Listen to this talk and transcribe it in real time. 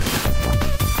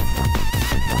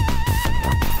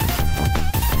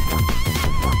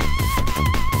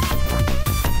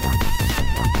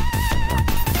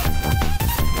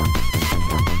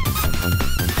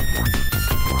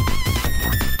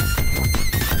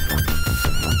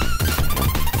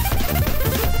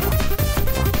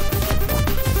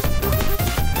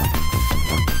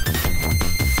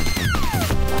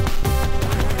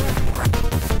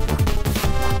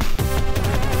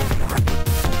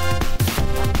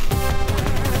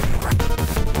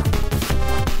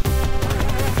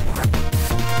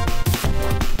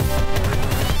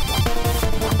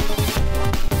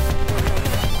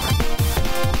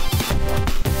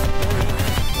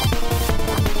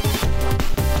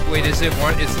Wait, is it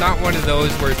one? It's not one of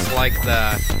those where it's like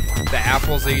the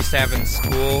apples they used to have in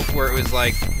school, where it was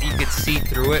like you could see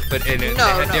through it, but it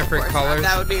had different colors.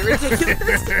 That would be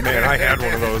ridiculous. Man, I had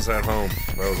one of those at home.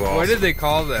 That was awesome. What did they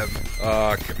call them?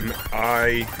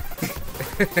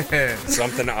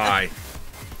 Something I.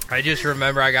 I just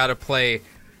remember I got to play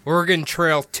Oregon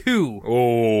Trail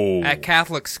 2 at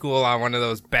Catholic school on one of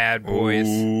those bad boys.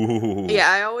 Ooh. Yeah,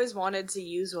 I always wanted to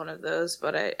use one of those,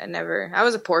 but I never... I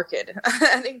was a poor kid.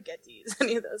 I didn't get to use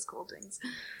any of those cool things.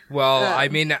 Well, I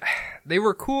mean, they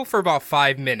were cool for about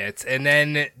 5 minutes, and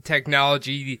then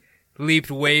technology leaped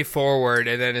way forward,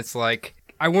 and then it's like,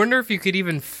 I wonder if you could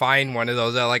even find one of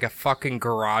those at like a fucking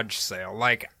garage sale.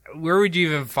 Like, where would you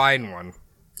even find one?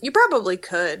 You probably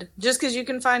could, just because you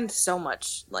can find so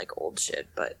much, like, old shit,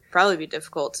 but probably be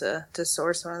difficult to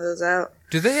source one of those out.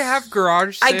 Do they have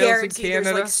garage sales I in guarantee Canada?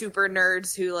 there's, like, super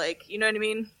nerds who, like, you know what I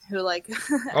mean? Who, like,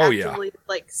 Oh, actively,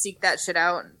 like, seek that shit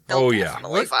out, and they'll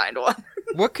definitely find one.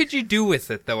 What could you do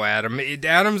with it, though, Adam?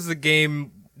 Adam's the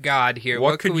game god here.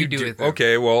 What could we do with it?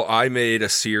 Okay, well, I made a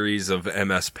series of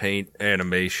MS Paint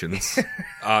animations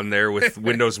on there with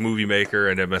Windows Movie Maker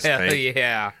and MS Paint.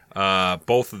 Yeah.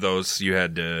 Both of those you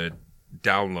had to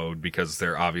download because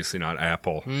they're obviously not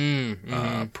Apple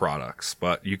products.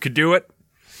 But you could do it.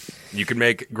 You could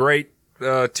make great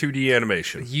 2D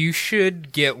animation. You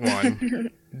should get one.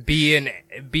 Be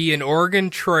an Oregon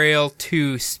Trail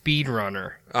 2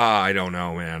 speedrunner. I don't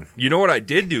know, man. You know what I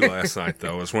did do last night,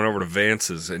 though, is went over to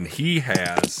Vance's, and he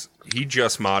just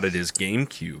modded his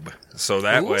GameCube. So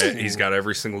that way, he's got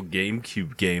every single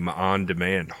GameCube game on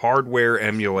demand. Hardware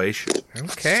emulation.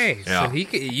 Okay. Yeah. So you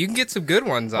can get some good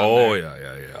ones on there. Oh,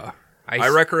 yeah. I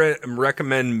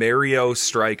recommend Mario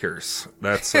Strikers.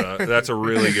 That's a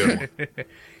really good one.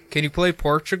 Can you play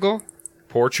Portugal?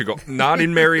 Not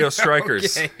in Mario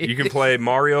Strikers. Okay. You can play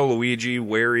Mario, Luigi,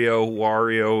 Wario,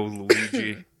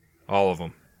 Luigi, all of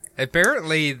them.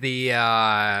 Apparently,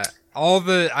 I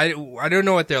don't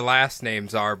know what their last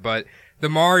names are, but the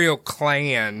Mario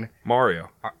clan.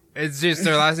 Mario. It's just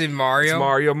their last name Mario.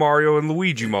 It's Mario, and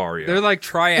Luigi Mario. They're like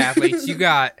triathletes. you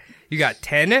got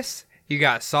tennis, you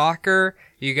got soccer,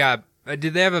 you got.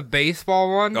 Did they have a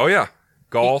baseball one? Oh yeah,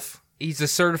 golf. He's a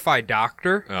certified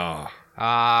doctor. Oh.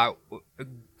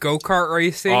 Go-kart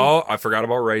racing. Oh, I forgot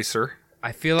about racer.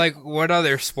 I feel like, what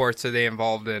other sports are they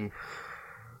involved in?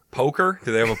 Poker?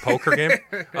 Do they have a poker game?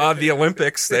 The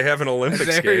Olympics. They have an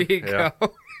Olympics game. There you go.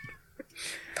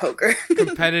 Poker.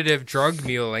 Competitive drug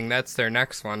muling. That's their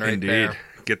next one right there. Indeed.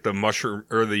 Get the mushroom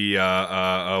or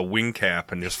the wing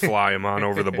cap and just fly them on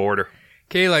over the border.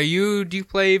 Kayla, do you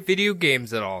play video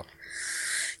games at all?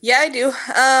 Yeah, I do.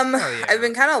 Yeah. I've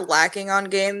been kind of lacking on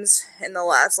games in the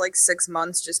last, 6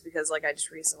 months just because, I just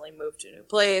recently moved to a new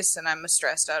place and I'm a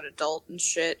stressed out adult and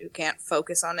shit who can't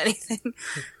focus on anything.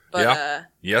 But, yeah.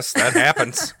 Yes, that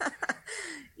happens.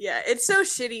 Yeah, it's so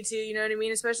shitty, too, you know what I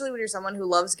mean? Especially when you're someone who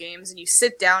loves games and you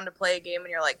sit down to play a game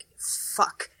and you're like,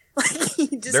 fuck.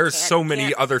 There's so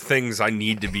many other things I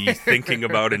need to be thinking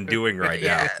about and doing right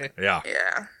now. Yeah.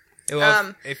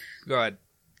 Well, go ahead.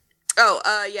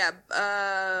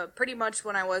 Pretty much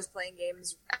when I was playing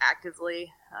games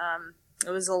actively, it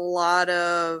was a lot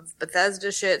of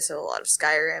Bethesda shit, so a lot of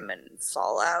Skyrim and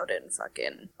Fallout and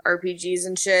fucking RPGs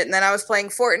and shit. And then I was playing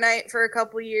Fortnite for a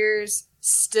couple years,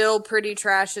 still pretty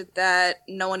trash at that.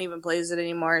 No one even plays it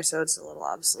anymore, so it's a little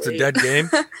obsolete. It's a dead game?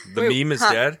 The meme is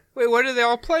dead? Wait, what do they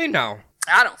all play now?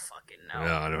 I don't fucking know.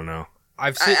 Yeah, I don't know.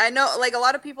 I know, a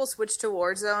lot of people switch to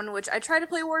Warzone, which I try to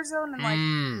play Warzone,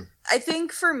 and, I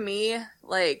think for me,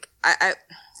 I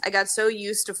got so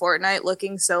used to Fortnite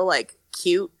looking so,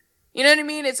 cute. You know what I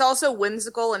mean? It's also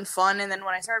whimsical and fun, and then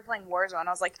when I started playing Warzone, I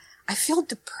was like, I feel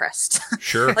depressed.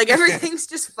 Sure. Everything's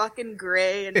just fucking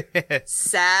gray and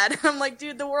sad. I'm like,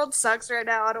 dude, the world sucks right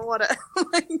now. I don't want to,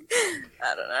 I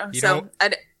don't know.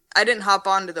 I didn't hop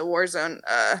onto the Warzone,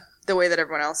 the way that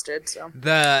everyone else did, so.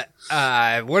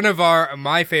 One of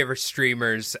my favorite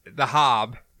streamers, the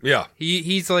Hob. Yeah.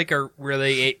 He's a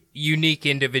really unique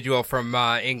individual from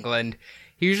England.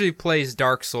 He usually plays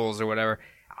Dark Souls or whatever.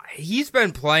 He's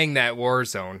been playing that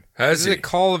Warzone. Has he? It's a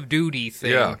Call of Duty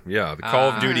thing. Yeah. The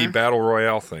Call of Duty Battle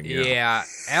Royale thing. Yeah.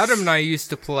 Adam and I used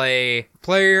to play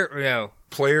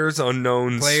Players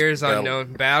Unknown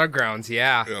Battlegrounds.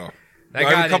 Yeah. I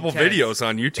have a couple videos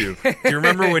on YouTube. Do you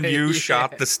remember when you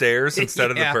shot the stairs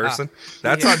instead of the person?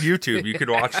 That's on YouTube. You could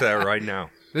watch that right now.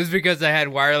 This is because I had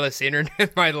wireless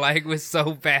internet. My lag was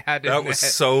so bad. That was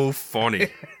so funny.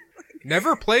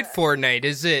 Never played Fortnite.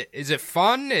 Is it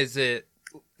fun? Is it?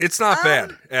 It's not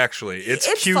bad, actually. It's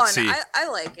cutesy. Fun. I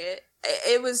like it.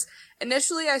 It was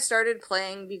initially I started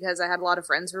playing because I had a lot of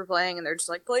friends who were playing, and they're just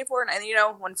like, play Fortnite. And, you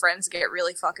know, when friends get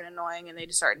really fucking annoying and they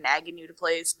just start nagging you to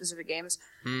play specific games.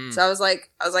 So I was like,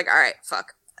 all right,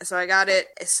 fuck. So I got it.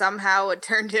 Somehow it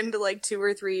turned into like 2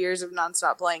 or 3 years of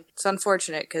nonstop playing. It's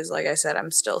unfortunate because, like I said, I'm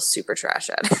still super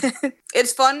trash at it.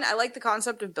 It's fun. I like the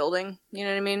concept of building, you know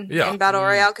what I mean? Yeah. In Battle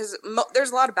Royale, because there's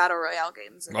a lot of Battle Royale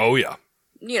games. And, Oh, yeah.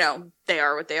 you know, they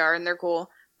are what they are and they're cool.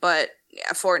 But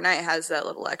yeah, Fortnite has that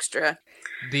little extra.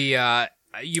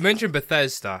 You mentioned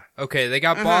Bethesda. Okay, they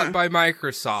got bought by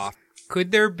Microsoft.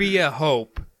 Could there be a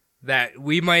hope that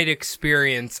we might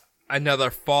experience another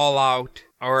Fallout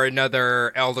or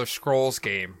another Elder Scrolls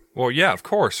game? Well, yeah, of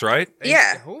course, right?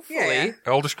 Yeah. Hopefully. Yeah.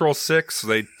 Elder Scrolls 6,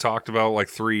 they talked about like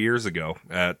 3 years ago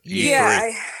at E3.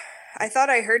 Yeah, I thought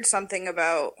I heard something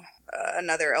about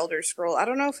another Elder Scroll. I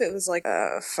don't know if it was like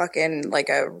a fucking like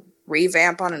a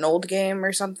revamp on an old game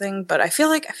or something, but I feel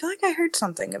like I heard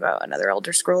something about another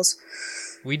Elder Scrolls.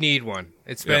 We need one.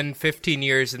 It's been 15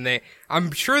 years, and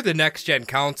I'm sure the next gen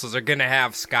consoles are gonna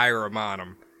have Skyrim on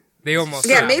them. They almost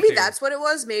maybe to. that's what it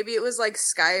was. Maybe it was like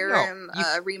Skyrim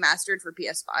remastered for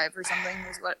PS5 or something.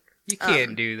 Is what you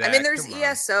can't do that. I mean, there's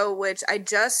ESO, which I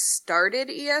just started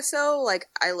ESO. Like,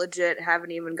 I legit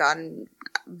haven't even gotten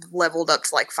leveled up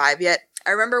to like 5 yet.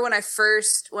 I remember when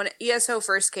ESO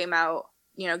first came out,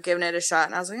 you know, giving it a shot,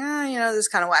 and I was like, you know, this is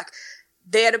kind of whack.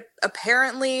 They had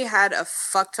apparently had a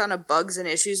fuck ton of bugs and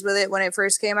issues with it when it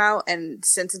first came out, and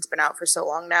since it's been out for so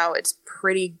long now, it's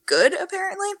pretty good,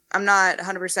 apparently. I'm not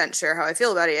 100% sure how I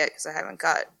feel about it yet, because I haven't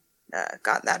gotten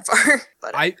that far.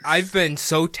 But I've been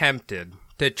so tempted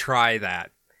to try that,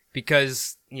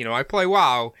 because, you know, I play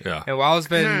WoW, and WoW's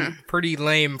been pretty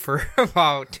lame for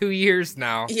about 2 years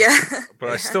now. Yeah. But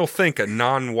I still think a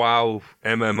non-WoW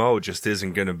MMO just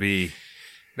isn't going to be...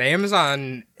 The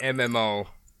Amazon MMO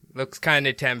looks kind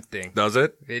of tempting. Does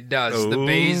it? It does. The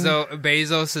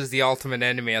Bezos is the ultimate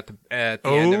enemy at the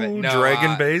end of it. No,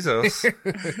 Dragon Bezos.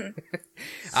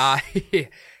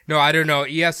 No, I don't know.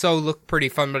 ESO looked pretty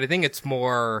fun, but I think it's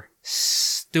more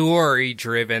story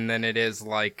driven than it is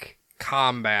like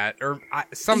combat or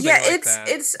something like that.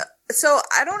 It's so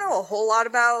I don't know a whole lot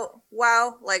about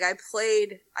WoW. Like, I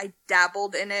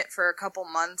dabbled in it for a couple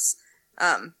months.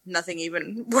 Nothing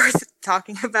even worth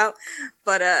talking about.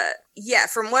 But, yeah,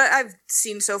 from what I've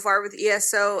seen so far with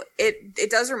ESO,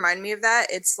 it does remind me of that.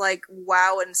 It's like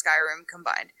WoW and Skyrim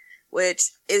combined,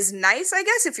 which is nice, I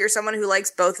guess, if you're someone who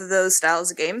likes both of those styles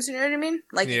of games, you know what I mean?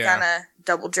 Like, you kind of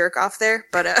double jerk off there,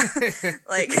 but,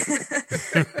 like...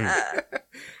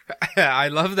 I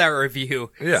love that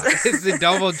review. Yeah. It's a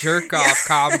double jerk off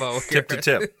combo. Tip to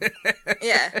tip.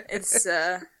 Yeah, it's,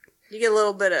 you get a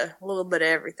little bit of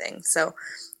everything. So,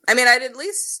 I mean, I'd at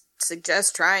least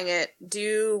suggest trying it.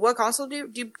 What console do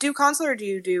you do console or do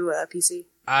you do PC?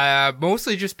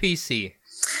 Mostly just PC.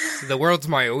 The world's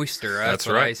my oyster. That's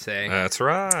what right. I say. That's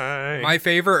right. My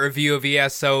favorite review of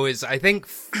ESO is, I think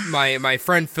my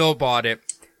friend Phil bought it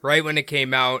right when it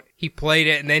came out. He played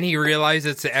it, and then he realized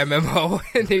it's an MMO,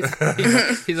 and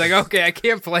he's like, okay, I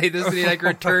can't play this, and he like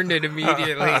returned it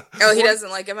immediately. Oh, he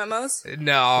doesn't like MMOs?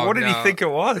 No. What did he think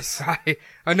it was?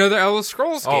 Another Elder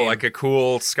Scrolls game. Oh, like a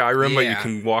cool Skyrim, but you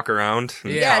can walk around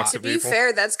and talk to to be people?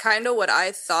 fair, that's kind of what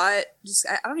I thought.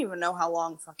 I don't even know how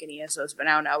long fucking ESO's been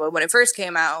out now, but when it first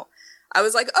came out, I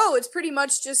was like, oh, it's pretty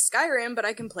much just Skyrim, but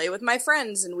I can play with my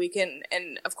friends, and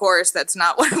and of course, that's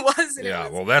not what it was.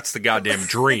 Well, that's the goddamn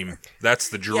dream. That's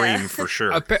the dream for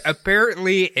sure.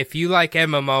 Apparently, if you like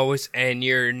MMOs and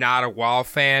you're not a WoW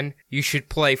fan, you should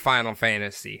play Final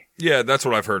Fantasy. Yeah, that's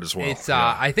what I've heard as well. It's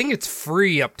I think it's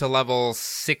free up to level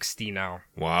 60 now.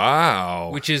 Wow.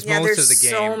 Which is most of the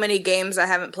game. There's so many games I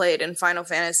haven't played, and Final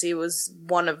Fantasy was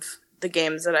one of the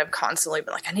games that I've constantly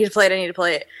been like, I need to play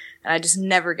it. And I just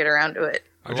never get around to it.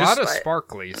 A lot of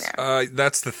sparklies. Yeah.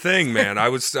 That's the thing, man. I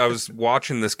was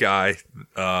watching this guy.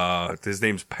 His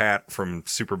name's Pat from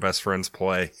Super Best Friends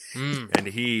Play, and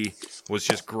he was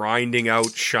just grinding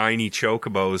out shiny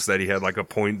chocobos that he had like a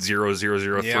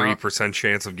 0.0003%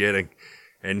 chance of getting.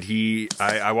 And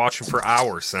I watched him for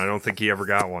hours, and I don't think he ever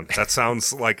got one. That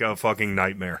sounds like a fucking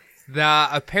nightmare.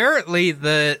 Apparently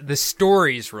the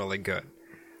story's really good.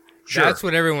 Sure. That's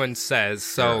what everyone says.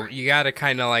 So you got to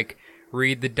kind of like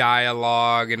read the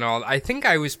dialogue and all. I think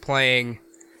I was playing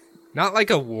not like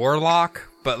a warlock,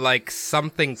 but like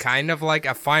something kind of like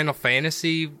a Final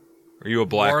Fantasy. Are you a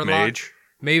black warlock? mage?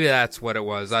 Maybe that's what it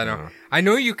was. I don't know. I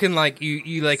know you can like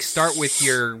you like start with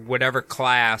your whatever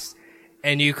class,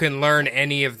 and you can learn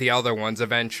any of the other ones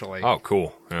eventually. Oh,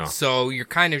 cool. Yeah. So you're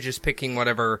kind of just picking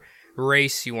whatever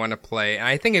race you want to play. And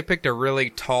I think I picked a really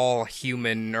tall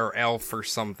human or elf or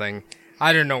something.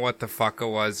 I don't know what the fuck it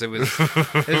was. There's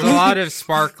a lot of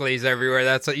sparklies everywhere.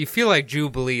 That's what you feel like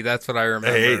Jubilee. That's what I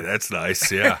remember. Hey, that's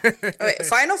nice. Yeah. Wait,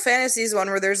 Final Fantasy's one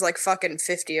where there's like fucking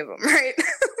 50 of them, right?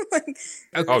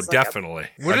 Oh, definitely.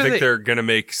 I think they're going to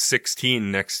make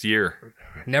 16 next year.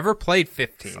 Never played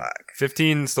 15. Fuck.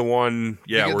 15's the one,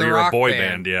 where the you're a rock boy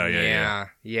band.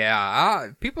 Yeah.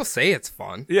 People say it's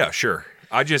fun. Yeah, sure.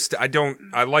 I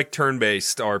like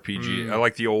turn-based RPG. I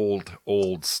like the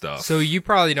old stuff. So you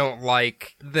probably don't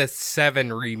like the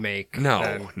 7 remake.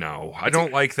 No. I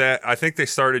don't like that. I think they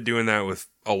started doing that with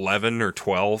 11 or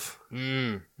 12.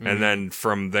 And then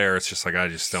from there, it's just like, I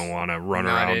just don't want to run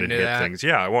around and hit things.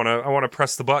 Yeah, I want to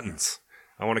press the buttons.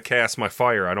 I want to cast my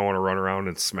fire. I don't want to run around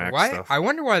and smack stuff. I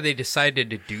wonder why they decided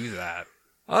to do that.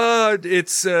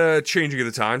 It's changing of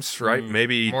the times, right?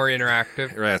 Maybe more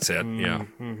interactive. That's it. Yeah.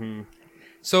 Mm-hmm.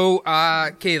 So,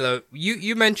 Kayla,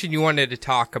 you mentioned you wanted to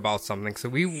talk about something, so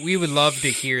we would love to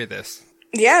hear this.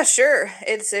 Yeah, sure.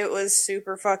 It was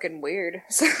super fucking weird.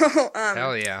 So,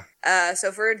 hell yeah.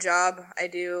 So for a job, I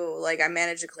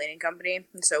manage a cleaning company,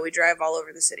 and so we drive all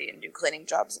over the city and do cleaning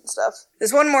jobs and stuff.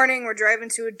 This one morning, we're driving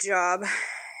to a job,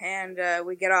 and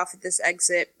we get off at this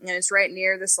exit, and it's right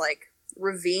near this, like,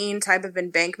 ravine type of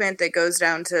embankment that goes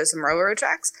down to some railroad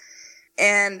tracks.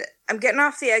 And I'm getting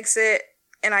off the exit,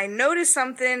 and I notice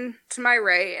something to my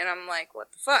right, and I'm like,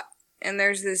 what the fuck? And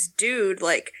there's this dude,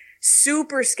 like,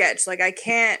 super sketch. Like, I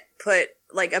can't put,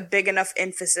 like, a big enough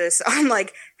emphasis on,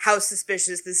 like, how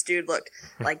suspicious this dude looked.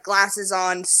 Like, glasses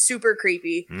on, super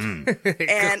creepy.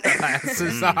 And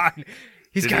glasses on.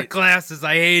 He's got glasses.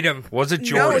 I hate him. Was it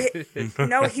Jordan?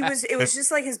 No, it was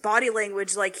just, like, his body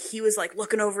language. Like, he was, like,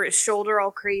 looking over his shoulder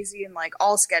all crazy and, like,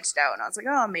 all sketched out. And I was like,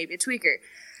 oh, maybe a tweaker.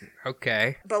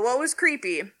 Okay. But what was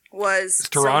creepy was... Does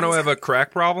Toronto have a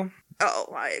crack problem?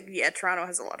 Oh, yeah, Toronto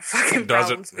has a lot of fucking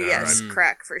problems. But yes,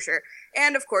 crack for sure.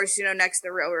 And of course, next to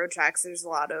the railroad tracks, there's a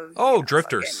lot of...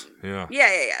 drifters. Yeah.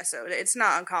 So it's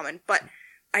not uncommon. But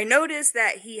I noticed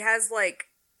that he has, like,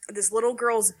 this little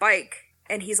girl's bike,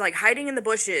 and he's, like, hiding in the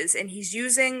bushes, and he's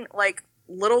using, like,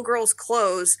 little girl's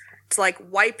clothes to, like,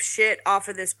 wipe shit off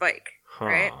of this bike.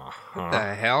 Right? What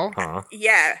the hell?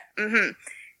 Yeah. Mm-hmm.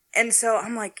 And so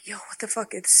I'm like, yo, what the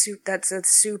fuck? That's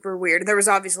super weird. There was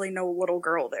obviously no little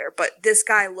girl there, but this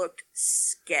guy looked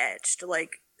sketched,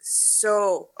 like,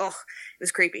 so, it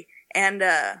was creepy. And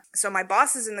so my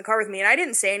boss is in the car with me, and I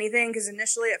didn't say anything, because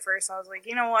initially at first I was like,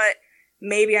 you know what?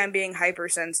 Maybe I'm being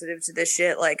hypersensitive to this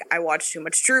shit. Like, I watch too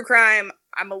much true crime.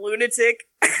 I'm a lunatic.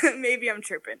 Maybe I'm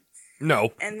tripping.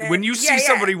 No. When you see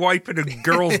somebody wiping a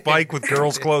girl's bike with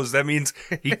girl's clothes, that means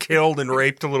he killed and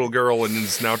raped a little girl and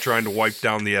is now trying to wipe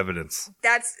down the evidence.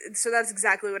 That's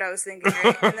exactly what I was thinking,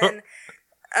 right? And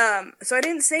then, so I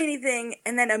didn't say anything,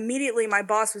 and then immediately my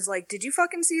boss was like, did you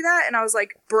fucking see that? And I was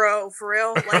like, bro, for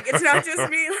real? Like, it's not just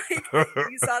me, like,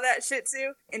 you saw that shit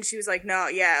too? And she was like, no,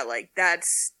 yeah, like, that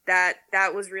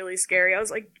was really scary. I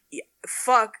was like, yeah,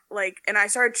 fuck, like, and I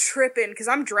started tripping, because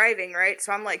I'm driving, right?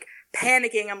 So I'm, like,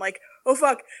 panicking. I'm like, oh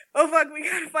fuck, we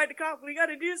gotta find a cop, we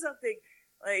gotta do something.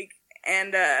 Like,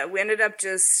 and we ended up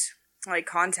just, like,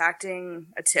 contacting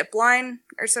a tip line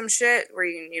or some shit where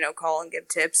you can, call and give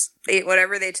tips. They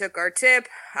took our tip.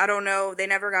 I don't know. They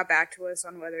never got back to us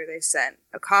on whether they sent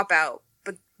a cop out.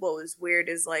 But what was weird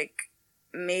is, like,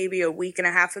 maybe a week and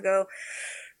a half ago,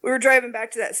 we were driving back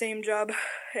to that same job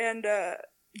and,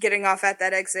 getting off at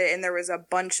that exit, and there was a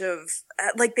bunch of,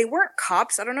 like, they weren't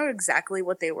cops. I don't know exactly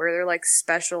what they were. They're, like,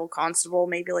 special constable,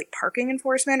 maybe, like, parking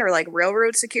enforcement or, like,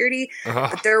 railroad security.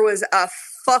 But there was a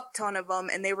fuck ton of them,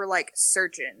 and they were, like,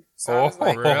 searching. So I was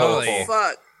like, really?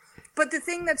 Fuck. But the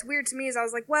thing that's weird to me is I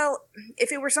was like, well,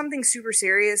 if it were something super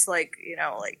serious, like,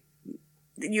 like,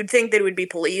 you'd think they would be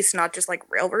police, not just, like,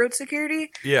 railroad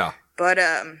security. Yeah. But,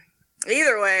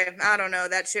 either way, I don't know.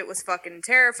 That shit was fucking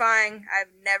terrifying. I've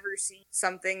never seen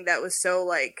something that was so,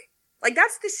 like,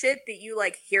 that's the shit that you,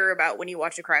 like, hear about when you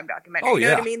watch a crime documentary. You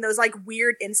know what I mean? Those, like,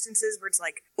 weird instances where it's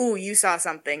like, ooh, you saw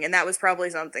something, and that was probably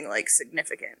something, like,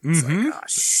 significant. It's like, oh,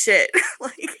 shit.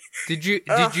 Like, did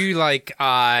you, like,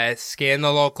 scan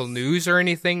the local news or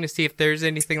anything to see if there's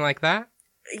anything like that?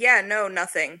 Yeah, no,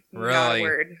 nothing. Really? Not a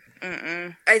word.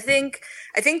 Mm-mm. I think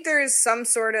there is some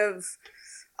sort of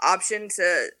option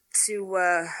to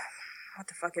what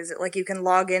the fuck is it? Like, you can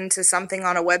log into something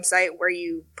on a website where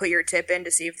you put your tip in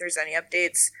to see if there's any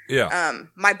updates. Yeah.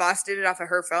 My boss did it off of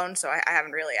her phone, so I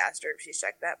haven't really asked her if she's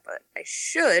checked that, but I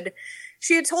should.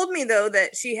 She had told me, though,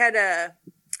 that she had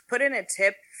put in a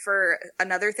tip for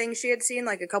another thing she had seen,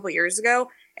 like, a couple years ago,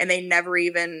 and they never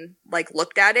even like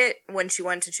looked at it when she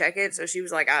went to check it. So she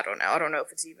was like, I don't know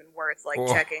if it's even worth like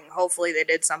checking. Hopefully they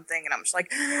did something. And I'm just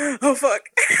like, oh fuck.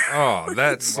 Oh,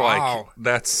 that's Wow.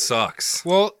 that sucks.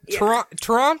 Well,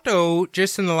 Toronto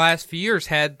just in the last few years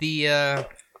had the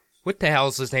what the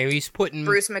hell's his name? He's putting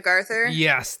Bruce MacArthur.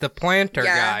 Yes, the planter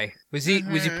guy. Was he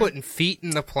putting feet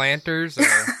in the planters? Or?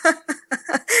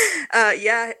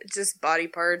 Yeah, just body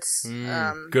parts.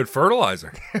 Good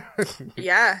fertilizer.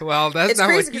 Yeah. Well, that's it's not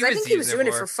crazy what he because I was think he was using doing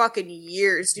it for fucking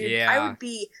years, dude. Yeah. I would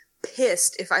be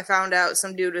pissed if I found out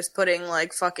some dude was putting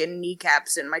like fucking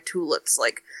kneecaps in my tulips.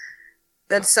 Like,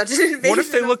 that's such an invasion. What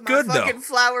if they look good, fucking though?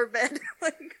 flower bed.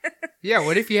 Like, Yeah,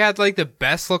 what if you had like the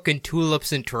best looking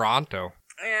tulips in Toronto?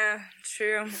 yeah,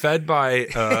 true. Fed by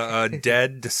a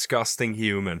dead, disgusting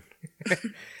human.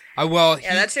 Well,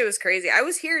 Yeah, that shit was crazy. I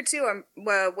was here too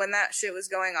when that shit was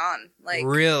going on. Like,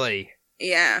 really,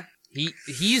 yeah.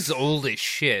 He's old as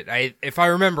shit. If I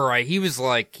remember right, he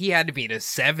had to be in his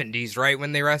 70s, right,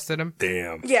 when they arrested him.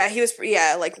 Damn. Yeah, he was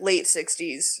like late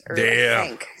 60s. Damn. I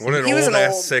think. What an he was old an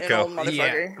ass old sicko.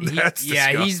 motherfucker. That's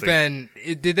disgusting. He's been.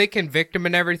 Did they convict him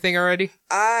and everything already?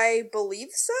 I believe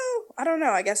so. I don't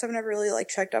know. I guess I've never really like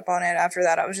checked up on it after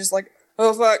that. I was just like,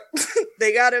 oh fuck,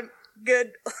 they got him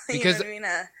good. Because you know what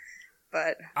I mean?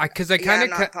 But because I I'm kind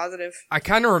not of positive. I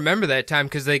kind of remember that time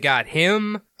because they got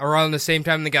him around the same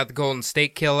time they got the Golden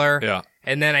State Killer. Yeah.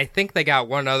 And then I think they got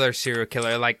one other serial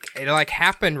killer. Like it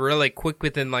happened really quick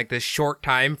within like this short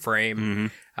time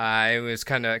frame. Mm-hmm. It was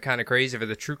kind of crazy for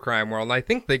the true crime world. I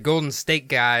think the Golden State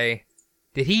guy,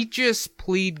 did he just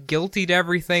plead guilty to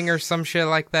everything or some shit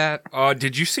like that?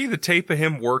 Did you see the tape of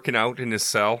him working out in his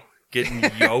cell, getting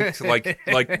yoked?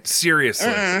 like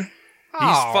seriously. He's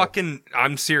fucking,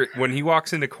 I'm serious. When he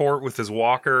walks into court with his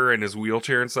walker and his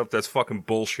wheelchair and stuff, that's fucking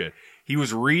bullshit. He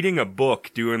was reading a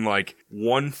book doing like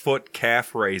 1 foot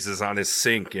calf raises on his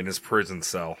sink in his prison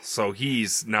cell. So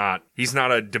he's not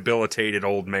a debilitated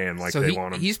old man like they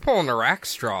want him. He's pulling a rack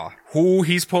straw.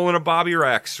 He's pulling a Bobby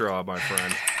Rackstraw, my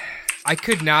friend. I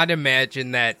could not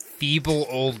imagine that feeble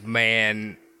old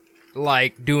man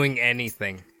like doing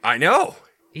anything. I know.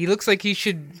 He looks like he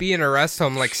should be in a rest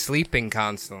home, like sleeping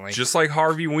constantly. Just like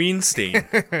Harvey Weinstein.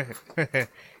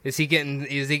 Is he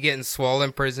getting swole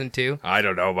in prison too? I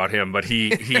don't know about him, but he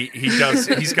does.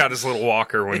 He's got his little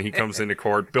walker when he comes into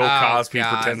court. Bill Cosby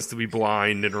pretends to be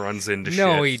blind and runs into shit.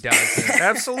 No, he doesn't.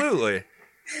 Absolutely.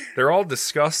 They're all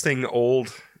disgusting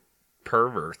old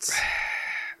perverts.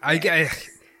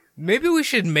 Maybe we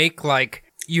should make like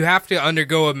you have to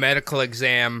undergo a medical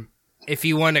exam if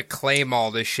you want to claim all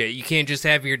this shit. You can't just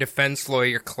have your defense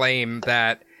lawyer claim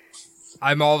that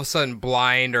I'm all of a sudden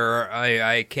blind or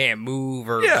I can't move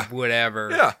or whatever.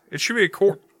 Yeah, it should be a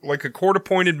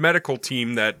court-appointed medical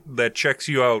team that checks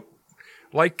you out.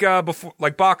 Like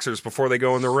boxers before they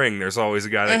go in the ring. There's always a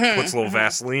guy that puts a little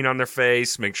Vaseline on their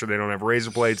face, make sure they don't have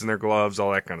razor blades in their gloves,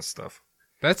 all that kind of stuff.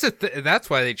 That's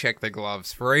why they check the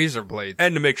gloves for razor blades.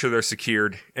 And to make sure they're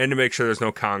secured, and to make sure there's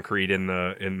no concrete in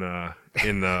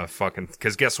the fucking.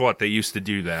 Because guess what? They used to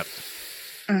do that.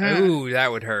 Ooh,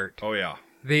 that would hurt. Oh yeah.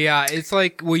 It's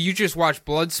like you just watch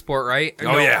Bloodsport, right?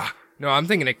 Oh yeah. No, I'm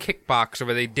thinking of Kickboxer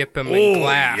where they dip him in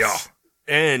glass. Yeah.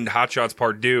 And Hot Shots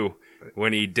Part 2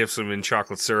 when he dips them in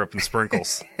chocolate syrup and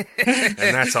sprinkles, and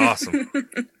that's awesome.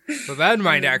 So that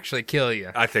might actually kill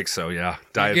you. I think so. Yeah,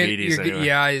 diabetes.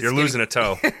 You're losing a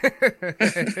toe.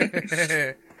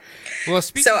 Well,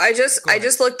 so I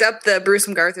just looked up the Bruce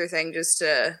MacArthur thing just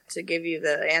to give you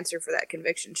the answer for that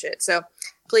conviction shit. So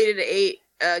pleaded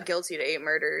to guilty to 8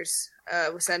 murders.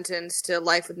 Was sentenced to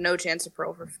life with no chance of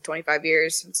parole for 25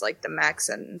 years. It's like the max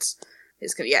sentence.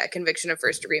 His conviction of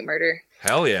first-degree murder.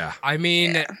 Hell yeah. I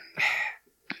mean,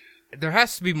 there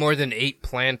has to be more than 8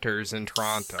 planters in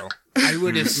Toronto. I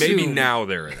would assume. Maybe now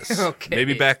there is. Okay.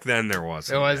 Maybe back then there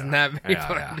wasn't. There wasn't that many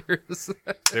planters.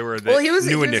 They were the he was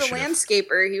new a initiative.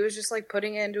 landscaper. He was just like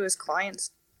putting it into his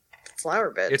clients' flower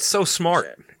beds. It's so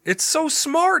smart. It's so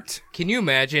smart. Can you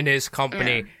imagine his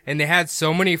company? And they had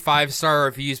so many 5-star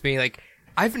reviews being like,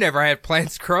 I've never had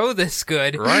plants grow this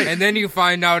good. Right. And then you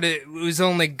find out it was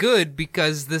only good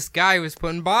because this guy was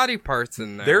putting body parts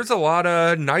in there. There's a lot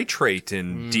of nitrate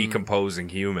in decomposing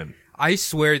human. I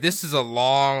swear this is a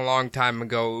long, long time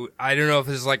ago. I don't know if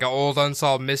this is like an old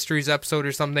Unsolved Mysteries episode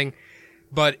or something,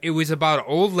 but it was about an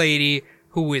old lady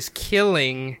who was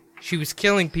killing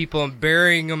people and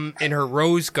burying them in her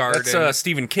rose garden. That's a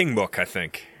Stephen King book, I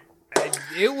think.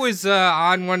 It was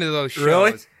on one of those shows.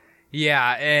 Really?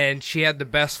 Yeah, and she had the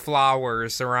best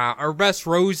flowers around, or best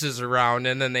roses around,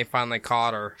 and then they finally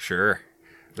caught her. Sure.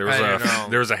 There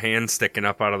was a hand sticking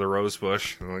up out of the rose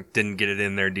bush. Didn't get it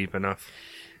in there deep enough.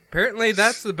 Apparently,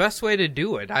 that's the best way to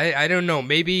do it. I don't know.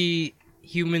 Maybe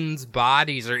humans'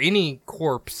 bodies or any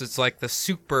corpse, it's like the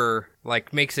super,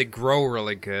 like, makes it grow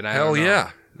really good. I don't know.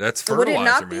 Yeah. That's Would fertilizer, it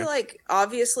not man. be, like,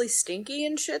 obviously stinky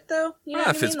and shit, though? You know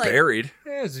what If I it's mean? Like, buried.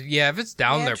 Yeah, if it's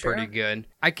down there true. pretty good.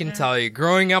 I can tell you,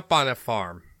 growing up on a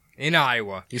farm in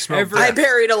Iowa, You smell I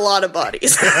buried a lot of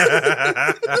bodies.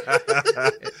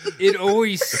 it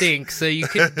always stinks, so you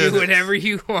can do whatever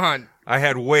you want. I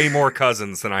had way more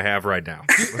cousins than I have right now.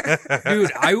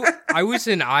 Dude, I was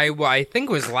in Iowa, I think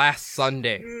it was last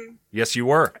Sunday. Yes, you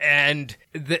were. And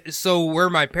so where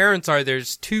my parents are,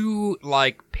 there's two,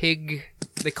 like,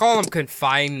 they call them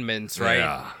confinements, right?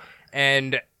 Yeah.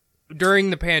 And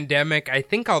during the pandemic, I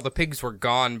think all the pigs were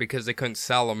gone because they couldn't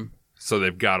sell them. So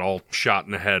they've got all shot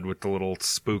in the head with the little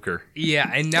spooker. Yeah,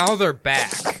 and now they're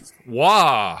back.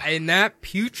 Wow. And that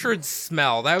putrid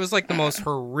smell, that was like the most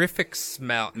horrific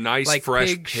smell. Nice, like fresh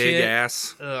pig shit.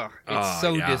 ass. Ugh, it's Oh,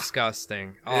 so yeah.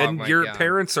 disgusting. Oh, And my your God.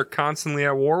 parents are constantly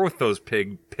at war with those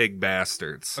pig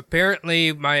bastards.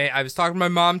 Apparently, I was talking to my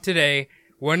mom today.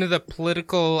 One of the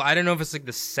political, I don't know if it's like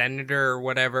the senator or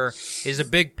whatever, is a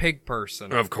big pig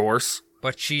person. Of course.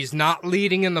 But she's not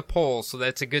leading in the polls, so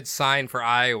that's a good sign for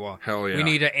Iowa. Hell yeah. We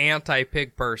need an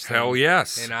anti-pig person. Hell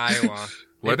yes. In Iowa.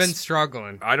 They've been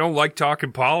struggling. I don't like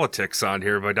talking politics on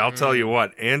here, but I'll tell you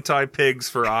what, anti-pigs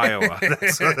for Iowa.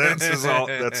 That's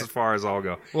as far as I'll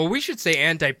go. Well, we should say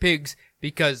anti-pigs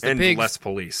because the And pigs... less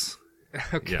police.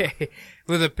 Okay. Yeah.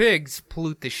 Well, the pigs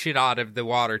pollute the shit out of the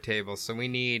water table, so we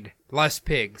need less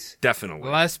pigs. Definitely.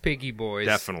 Less piggy boys.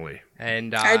 Definitely.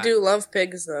 And I do love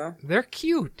pigs, though. They're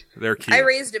cute. They're cute. I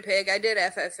raised a pig. I did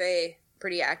FFA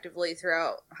pretty actively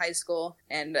throughout high school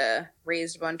and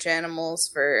raised a bunch of animals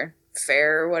for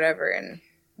fair or whatever, and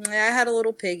I had a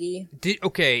little piggy. Did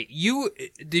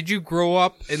you grow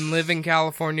up and live in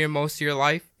California most of your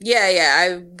life? Yeah,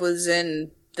 I was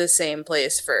in the same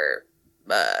place for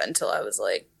until I was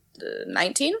like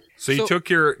 19. So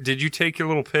did you take your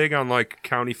little pig on like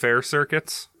county fair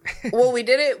circuits? Well, we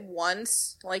did it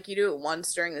once. Like, you do it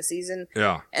once during the season.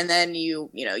 Yeah. And then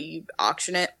you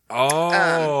auction it.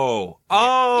 Oh.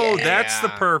 Yeah. That's the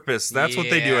purpose. That's what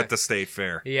they do Yeah. at the state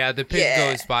fair. Yeah, the pig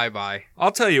goes bye-bye.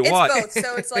 I'll tell you It's what. both.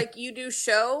 So it's like you do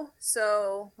show.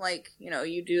 So, like,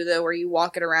 you do where you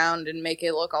walk it around and make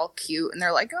it look all cute. And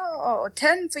they're like, oh,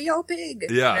 10 for your pig.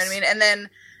 Yes. You know what I mean?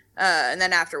 And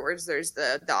then afterwards, there's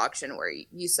the auction where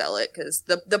you sell it, because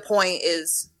the point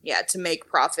is, to make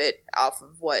profit off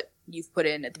of what you've put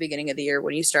in at the beginning of the year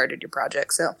when you started your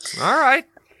project. So, All right.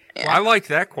 yeah. I like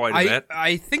that quite a bit.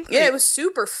 I think It was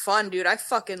super fun, dude. I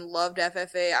fucking loved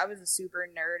FFA. I was a super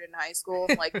nerd in high school.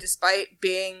 Like, despite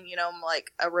being,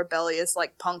 like a rebellious,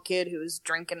 like, punk kid who was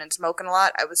drinking and smoking a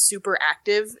lot, I was super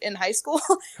active in high school.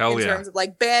 Hell in yeah. terms of,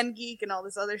 like, band geek and all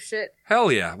this other shit.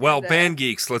 Hell yeah. Well, And, band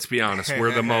geeks, let's be honest,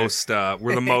 we're the most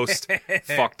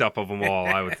fucked up of them all,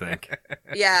 I would think.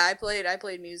 Yeah, I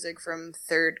played music from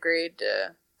 3rd grade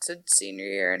to senior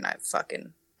year, and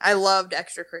I loved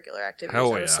extracurricular activities.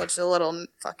 Hell I was yeah. such a little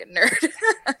fucking nerd.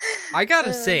 I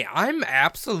gotta say, I'm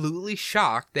absolutely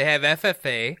shocked they have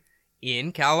FFA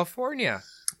in California.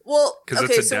 Well, 'Cause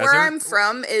okay, it's a so where desert? I'm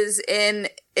from it's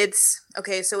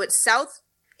south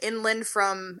inland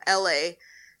from LA.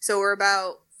 So we're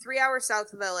about 3 hours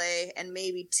south of LA and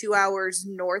maybe 2 hours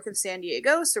north of San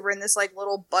Diego. So we're in this like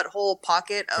little butthole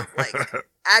pocket of like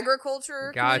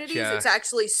agriculture communities. Gotcha. It's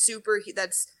actually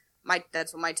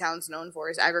that's what my town's known for,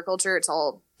 is agriculture. It's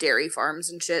all dairy farms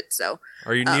and shit. So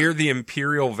Are you near the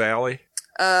Imperial Valley?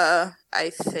 I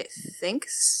think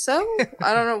so.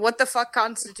 I don't know what the fuck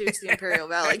constitutes the Imperial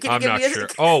Valley. Can you I'm give not me sure.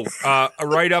 Oh,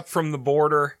 right up from the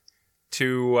border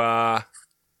to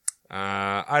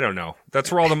I don't know.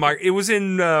 That's where all the it was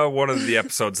in one of the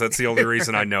episodes. That's the only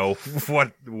reason I know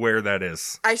where that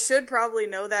is. I should probably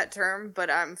know that term, but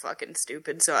I'm fucking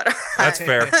stupid, so I don't. That's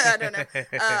fair. I don't know.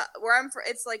 Where I'm from,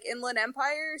 it's like Inland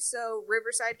Empire, so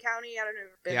Riverside County. I don't know. If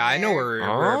you've been Yeah, I know there.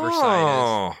 where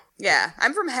Riverside is. Yeah,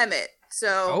 I'm from Hemet, so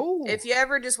Oh. if you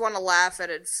ever just want to laugh at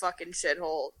a fucking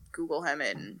shithole, Google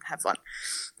Hemet and have fun.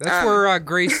 That's where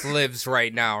Grace lives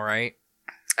right now, right?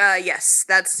 Yes,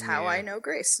 that's how Yeah. I know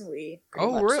Grace. We. pretty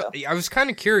Oh, much really? so. I was kind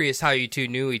of curious how you two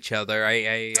knew each other. Oh I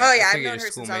yeah, I've figured known your her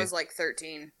since I schoolmate. was like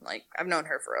 13. Like, I've known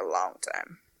her for a long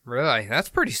time. Really? That's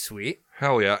pretty sweet.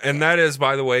 Hell yeah. And that is,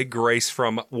 by the way, Grace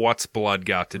from What's Blood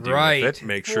Got to Do Right. with It.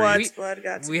 Make sure What's you... blood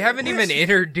got to We do haven't with even it?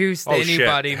 introduced Oh, shit.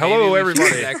 anybody. Hello, Maybe we should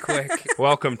everybody. do that quick.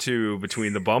 Welcome to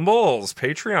Between the Bumbles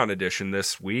Patreon edition.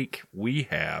 This week, we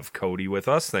have Cody with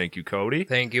us. Thank you, Cody.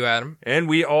 Thank you, Adam. And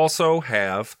we also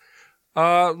have,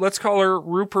 let's call her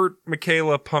Rupert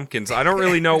Michaela Pumpkins. I don't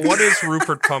really know. What is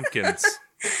Rupert Pumpkins?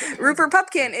 Rupert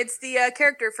Pupkin. It's the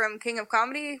character from King of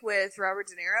Comedy with Robert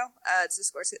De Niro. It's a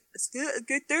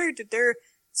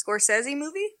Scorsese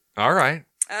movie. All right.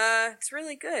 It's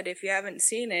really good. If you haven't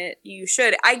seen it, you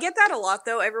should. I get that a lot,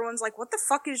 though. Everyone's like, what the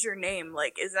fuck is your name?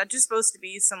 Like, is that just supposed to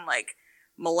be some, like,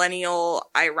 millennial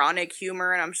ironic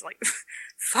humor? And I'm just like,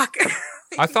 fuck.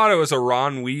 I thought it was a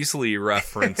Ron Weasley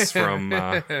reference from,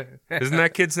 isn't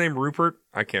that kid's name Rupert?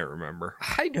 I can't remember.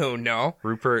 I don't know.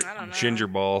 Rupert I don't know.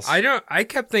 Gingerballs. I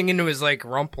kept thinking it was like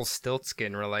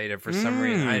Rumpelstiltskin related for some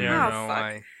reason. I don't know fuck.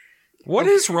 why. What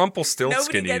is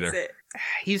Rumpelstiltskin Nobody gets either? it.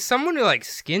 He's someone who like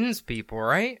skins people,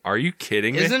 right? Are you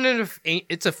kidding me? Isn't it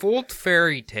it's a full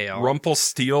fairy tale?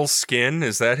 Rumpelstiltskin,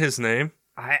 is that his name?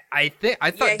 I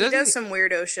thought Yeah, he does some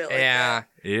weirdo shit like that.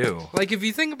 Ew. Like if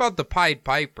you think about the Pied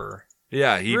Piper,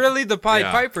 Yeah, really the Pied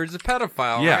Piper is a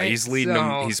pedophile, Yeah, right? he's leading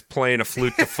him. He's playing a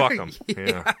flute to fuck him.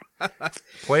 Yeah.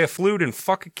 Play a flute and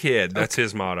fuck a kid. That's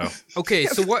his motto. Okay,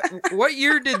 so what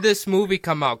year did this movie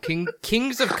come out?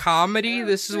 Kings of Comedy.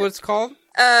 This is what it's called.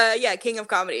 Yeah, King of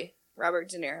Comedy, Robert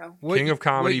De Niro. King of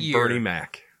Comedy, what year? Bernie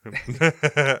Mac.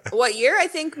 What year? I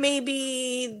think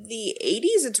maybe the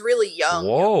 80s. It's really young.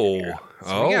 Whoa.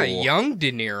 So we got young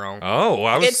De Niro. Oh,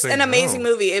 I was It's thinking, an amazing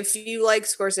movie. If you like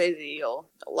Scorsese, you'll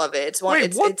love it. It's one. Wait,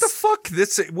 it's, what it's, the fuck?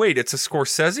 Wait, it's a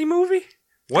Scorsese movie?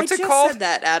 What's I it just called? said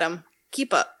that, Adam.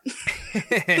 Keep up.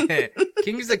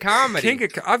 Kings of Comedy.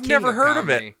 I've never heard of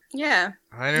it. Yeah,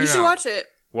 I don't you know. should watch it.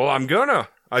 Well, I'm gonna.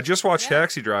 I just watched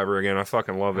Taxi Driver again. I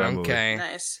fucking love that movie. Okay.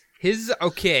 Nice.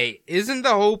 Isn't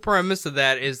the whole premise of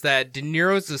that is that De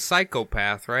Niro's a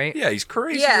psychopath, right? Yeah, he's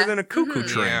crazier than a cuckoo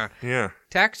train. Yeah. Yeah.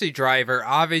 Taxi Driver,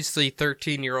 obviously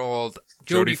 13-year-old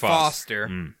Jodie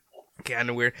Foster. Kind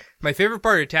of weird. My favorite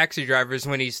part of Taxi Driver is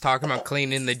when he's talking about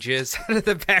cleaning the jizz out of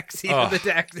the backseat of the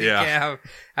taxi cab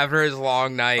after his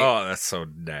long night. Oh, that's so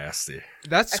nasty.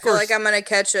 I feel like I'm gonna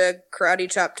catch a karate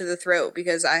chop to the throat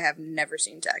because I have never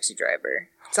seen Taxi Driver.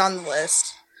 It's on the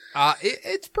list.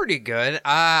 It's pretty good.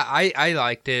 I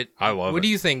liked it. I love it. What do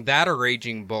you think? That or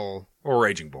Raging Bull? Or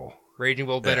Raging Bull. Raging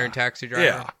Bull better than Taxi Driver?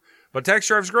 Yeah. But Taxi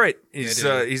Driver's great. He's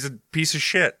It is. he's a piece of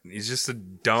shit. He's just a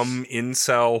dumb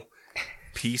incel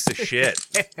piece of shit.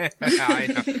 I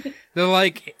know. They're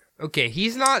like, okay,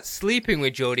 he's not sleeping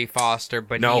with Jodie Foster,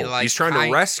 but No, he's trying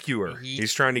to rescue her.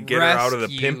 He's trying to get her out of the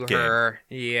pimp game.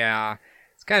 Yeah.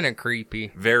 It's kind of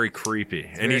creepy. Very creepy.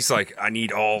 And he's like, I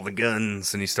need all the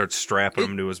guns. And he starts strapping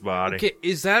them to his body. Okay,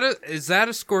 is that a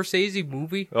Scorsese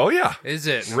movie? Oh, yeah. Is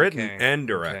it? Written Okay. and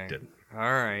directed. Okay.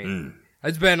 All right.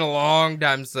 It's been a long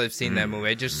time since I've seen that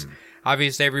movie.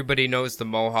 Obviously everybody knows the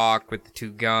Mohawk with the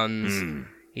two guns.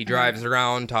 He drives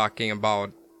around talking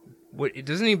about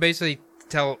doesn't he basically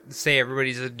say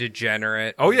everybody's a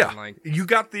degenerate? Oh, yeah. Like, You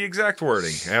got the exact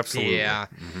wording. Absolutely. yeah.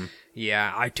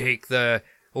 Yeah, I take the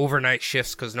overnight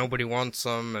shifts because nobody wants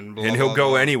them, and blah, And he'll blah, go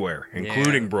blah. anywhere,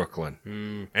 including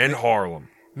Brooklyn and Harlem.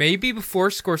 Maybe before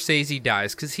Scorsese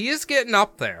dies, because he is getting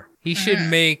up there, he should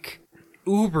make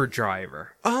Uber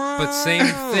driver. But same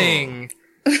thing.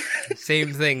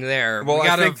 Same thing there. Well, we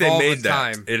gotta I think they evolve made with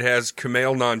that. time. It has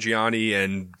Kumail Nanjiani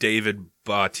and David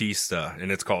Bautista,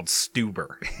 and it's called Stuber.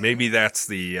 Maybe that's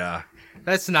the...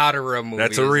 That's not a real movie.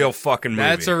 that's a real fucking movie.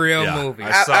 That's a real movie.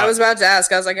 I was about to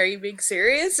ask. I was like, "Are you being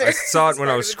serious?" I saw it when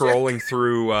I was Is that a joke? scrolling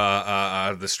through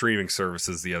the streaming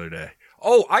services the other day.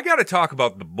 Oh, I got to talk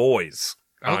about The Boys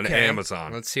on Okay.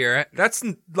 Amazon. Let's hear it. That's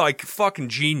like fucking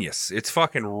genius. It's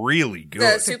fucking really good.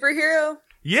 The superhero.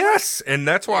 Yes, and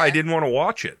that's why I didn't want to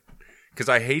watch it because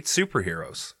I hate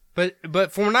superheroes.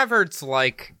 But from what I've heard, it's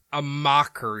like a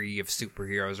mockery of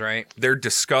superheroes, right? They're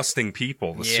disgusting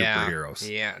people, the superheroes.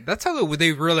 Yeah, that's how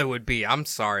they really would be. I'm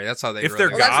sorry, that's how they. If really they're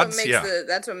would. gods,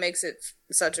 That's what makes it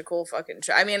such a cool fucking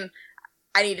show. I mean,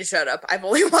 I need to shut up. I've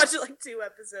only watched like 2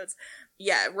 episodes.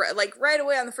 Yeah, like right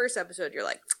away on the first episode, you're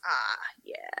like,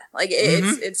 yeah, like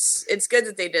it's good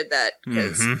that they did that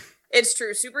because it's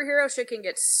true. Superhero shit can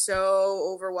get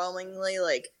so overwhelmingly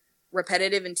like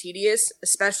repetitive and tedious,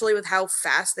 especially with how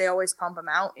fast they always pump them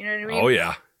out. You know what I mean? Oh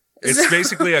yeah, it's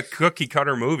basically a cookie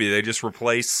cutter movie. They just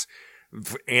replace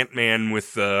Ant-Man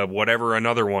with whatever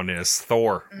another one is,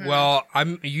 Thor. Well,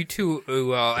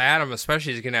 Adam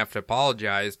especially is gonna have to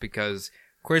apologize because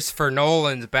Christopher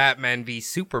Nolan's Batman v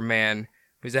Superman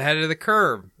was ahead of the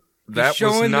curve. That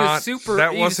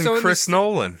wasn't Chris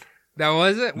Nolan. That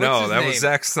wasn't. No, that was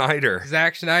Zack Snyder.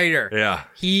 Zack Snyder. Yeah.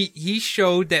 He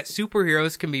showed that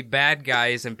superheroes can be bad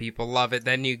guys and people love it.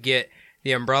 Then you get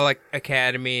the Umbrella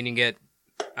Academy and you get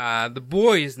the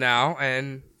Boys now,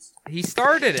 and he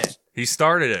started it. He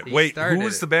started it. Who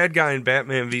was the bad guy in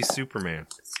Batman v Superman?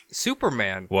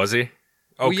 Superman. Was he?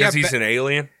 Oh, because he's an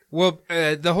alien? Well,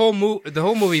 the whole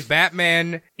movie,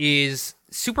 Batman is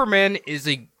Superman is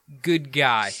a good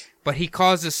guy, but he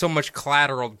causes so much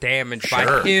collateral damage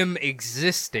by him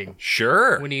existing.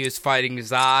 Sure. When he was fighting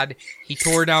Zod, he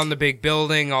tore down the big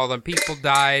building, all the people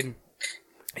died.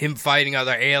 Him fighting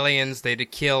other aliens, they'd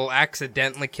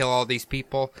accidentally kill all these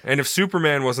people. And if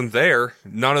Superman wasn't there,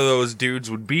 none of those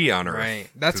dudes would be on Earth. Right.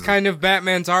 That's kind of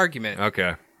Batman's argument.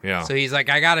 Okay, yeah. So he's like,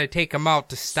 I gotta take him out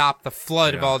to stop the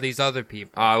flood of all these other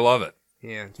people. I love it.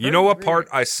 Yeah. You know what part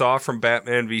I saw from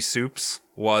Batman v Supes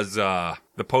was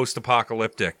the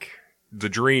post-apocalyptic, the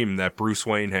dream that Bruce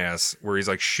Wayne has, where he's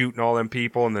like shooting all them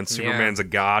people and then Superman's a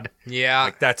god. Yeah.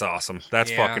 Like, that's awesome.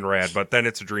 That's fucking rad, but then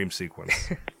it's a dream sequence.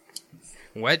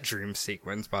 Wet dream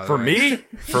sequence, by the way.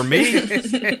 For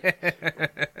me?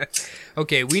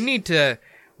 Okay, we need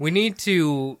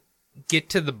to get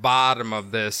to the bottom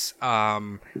of this.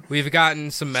 We've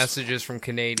gotten some messages from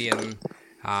Canadian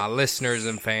listeners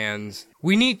and fans.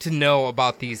 We need to know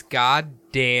about these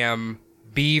goddamn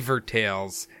beaver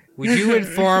tails. Would you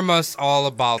inform us all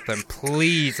about them,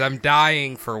 please? I'm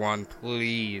dying for one,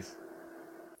 please.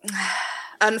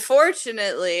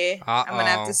 Unfortunately, I'm gonna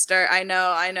have to start. I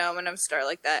know. I'm gonna start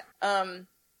like that.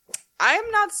 I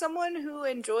am not someone who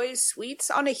enjoys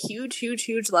sweets on a huge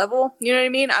level. You know what I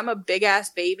mean? I'm a big ass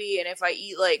baby, and if I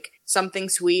eat like something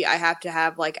sweet, I have to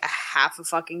have like a half a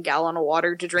fucking gallon of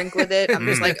water to drink with it. I'm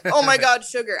just like, oh my god,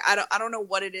 sugar. I don't know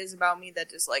what it is about me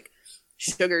that just like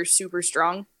sugar's super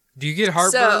strong. Do you get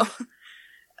heartburn? So,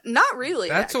 not really.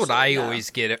 That's actually, what I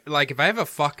always get. Like if I have a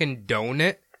fucking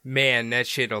donut. Man, that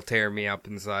shit'll tear me up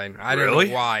inside. I don't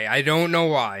know why. I don't know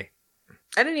why.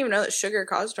 I didn't even know that sugar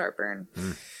caused heartburn.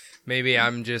 Maybe I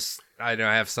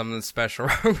have something special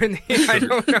wrong with me. I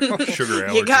don't know. Sugar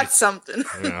allergy. You got something.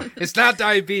 Yeah. It's not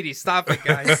diabetes. Stop it,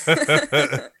 guys.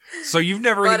 So you've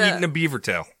never eaten a beaver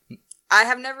tail? I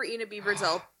have never eaten a beaver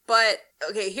tail. But,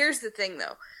 okay, here's the thing,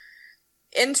 though.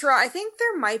 In Toronto, I think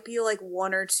there might be like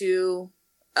one or two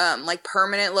like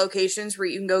permanent locations where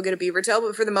you can go get a beaver tail,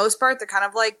 but for the most part, they're kind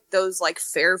of like those like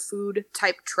fair food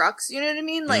type trucks. You know what I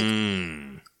mean? Like,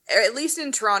 or at least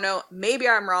in Toronto, maybe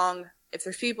I'm wrong. If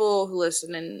there's people who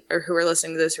listen or who are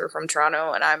listening to this who are from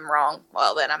Toronto and I'm wrong,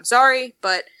 well then I'm sorry,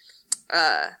 but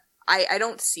I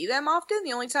don't see them often.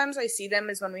 The only times I see them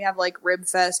is when we have like Rib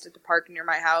Fest at the park near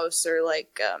my house or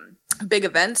like big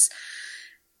events,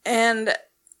 and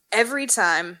every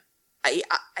time I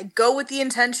go with the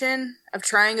intention of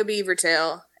trying a beaver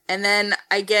tail, and then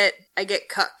I get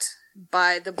cucked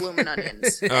by the bloomin'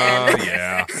 onions. Oh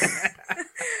yeah.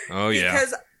 Oh yeah.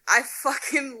 Because I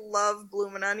fucking love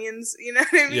bloomin' onions. You know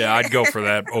what I mean? Yeah, I'd go for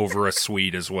that over a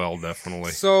sweet as well,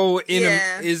 definitely. So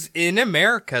in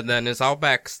America then, is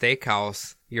Outback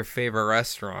Steakhouse your favorite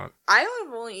restaurant? I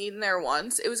have only eaten there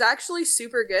once. It was actually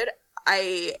super good.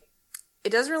 It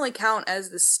doesn't really count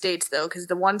as the States, though, because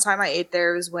the one time I ate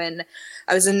there was when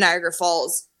I was in Niagara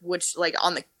Falls, which, like,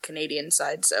 on the Canadian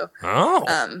side, so.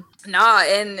 Oh.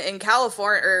 In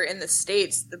California, or in the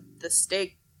States, the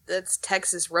steak, that's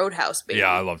Texas Roadhouse, baby. Yeah,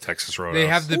 I love Texas Roadhouse. They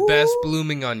have the best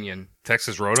blooming onion.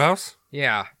 Texas Roadhouse?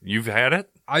 Yeah. You've had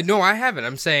it? No, I haven't.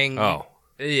 I'm saying. Oh.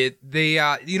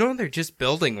 They're just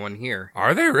building one here.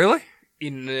 Are they really?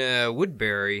 In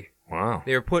Woodbury. Wow.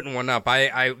 They were putting one up.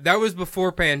 That was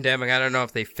before pandemic. I don't know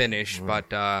if they finished,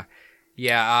 but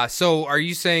yeah. So are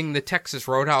you saying the Texas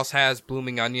Roadhouse has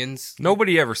blooming onions?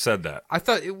 Nobody ever said that. I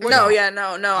thought it was. No.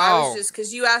 I was just,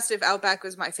 because you asked if Outback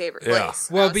was my favorite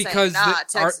place. Well, because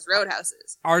Texas Roadhouse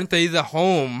is. Aren't they the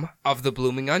home of the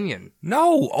blooming onion?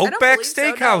 No, Outback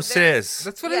Steakhouse is.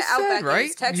 That's what I said, Outback right?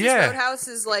 Is. Texas Roadhouse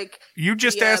is like you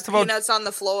just asked about peanuts on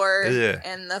the floor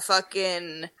and the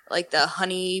fucking like the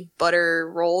honey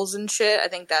butter rolls and shit. I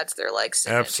think that's their like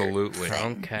signature absolutely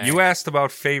thing. Okay. You asked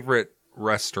about favorite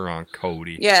restaurant,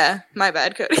 Cody. Yeah, my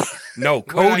bad, Cody. No,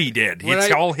 Cody did.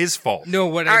 It's all his fault. No,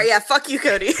 all right, yeah, fuck you,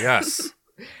 Cody. Yes.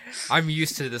 I'm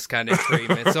used to this kind of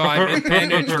treatment, so I'm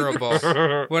impenetrable.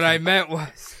 What I meant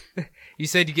was, you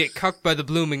said you get cucked by the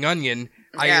blooming onion.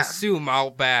 I assume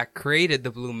Outback created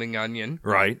the blooming onion.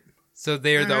 Right. So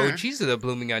they're the OGs of the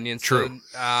blooming onions. True.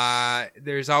 So,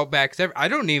 there's Outbacks. I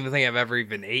don't even think I've ever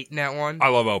even eaten that one. I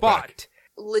love Outback.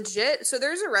 But legit, so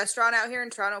there's a restaurant out here in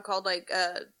Toronto called like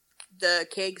the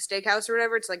Keg Steakhouse or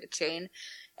whatever. It's like a chain,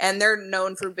 and they're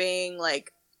known for being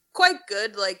like quite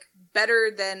good, like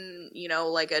better than, you know,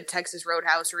 like a Texas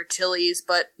Roadhouse or a Chili's,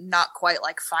 but not quite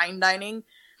like fine dining.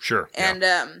 Sure. And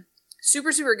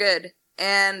super good.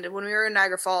 And when we were in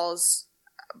Niagara Falls,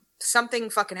 something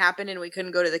fucking happened and we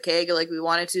couldn't go to the Keg like we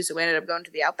wanted to, so we ended up going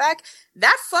to the Outback.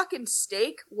 That fucking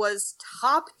steak was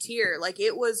top tier. Like,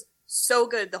 it was so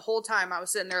good the whole time. I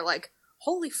was sitting there like,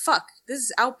 holy fuck, this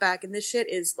is Outback and this shit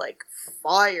is like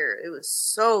fire. It was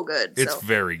so good. It's so,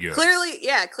 very good.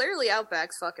 Clearly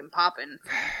Outback's fucking popping.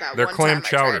 Their clam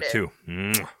chowder too.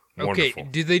 Okay, Wonderful.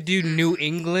 do they do New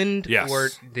England? Yes. Or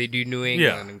they do New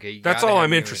England? Yeah. Okay, That's all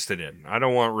I'm interested in. I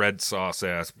don't want red sauce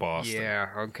ass Boston. Yeah,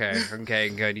 okay,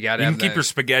 good. You gotta You have can keep that. your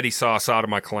spaghetti sauce out of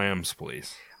my clams,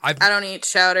 please. I don't eat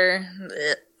chowder.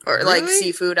 Or like Really?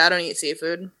 seafood. I don't eat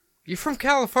seafood. You're from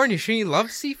California. Shouldn't you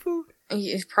love seafood?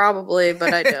 Yeah, probably,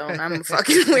 but I don't. I'm a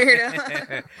fucking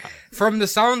weirdo. From the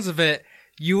sounds of it,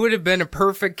 you would have been a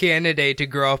perfect candidate to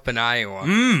grow up in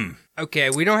Iowa. Okay,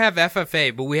 we don't have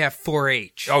FFA, but we have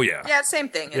 4-H. Oh yeah. Yeah, same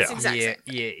thing. It's Yeah. exact yeah, same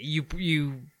thing. yeah.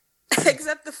 You.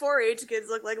 Except the 4-H kids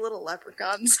look like little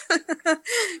leprechauns.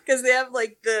 Because they have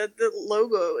like the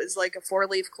logo is like a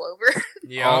 4-leaf clover.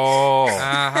 Yeah. Oh.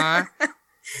 Uh huh.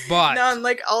 But No, and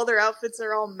like all their outfits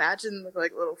are all matching with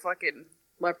like little fucking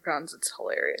leprechauns. It's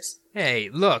hilarious. hey,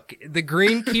 look, the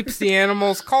green keeps the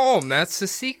animals calm. That's the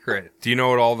secret. Do you know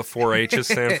what all the 4-H's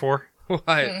stand for?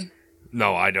 What?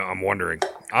 No, I don't. I'm wondering.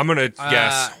 I'm gonna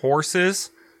guess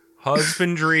horses,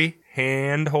 husbandry,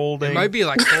 hand holding. It might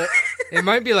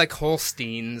be like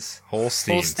Holsteins.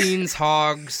 Holsteins,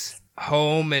 hogs,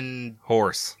 home, and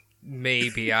Horse.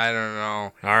 maybe I don't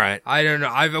know. All right. I don't know.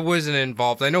 I wasn't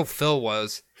involved. I know Phil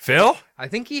was. Phil? I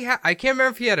think he had. I can't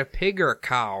remember if he had a pig or a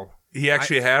cow. He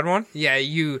actually had one? Yeah,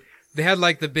 they had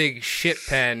like the big shit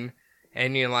pen,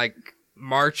 and you like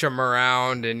march them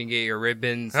around, and you get your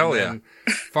ribbons. Hell and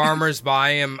then farmers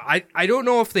buy them. I don't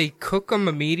know if they cook them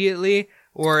immediately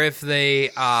or if they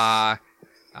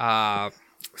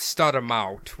stud them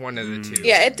out. One of the two.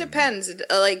 Yeah, it depends.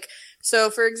 Like, so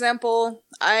for example,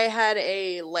 I had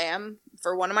a lamb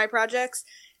for one of my projects,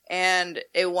 and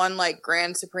it won like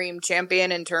Grand Supreme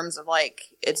Champion in terms of like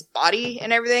its body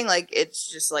and everything. Like, it's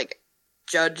just like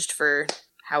judged for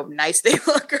how nice they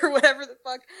look or whatever the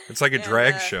fuck. It's like a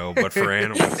drag show, but for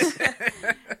animals.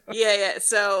 Yeah.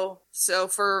 So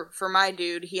for my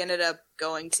dude, he ended up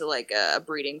going to like a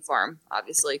breeding farm,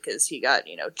 obviously, because he got,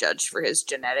 judged for his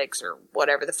genetics or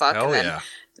whatever the fuck. Hell and then yeah.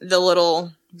 the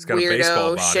little got a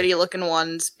baseball weirdo, body. shitty looking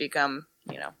ones become,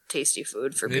 tasty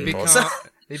food for They people. become,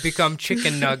 they become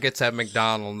chicken nuggets at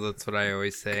McDonald's. That's what I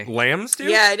always say. Lambs do?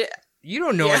 Yeah, You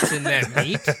don't know what's in that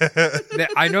meat.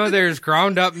 I know there's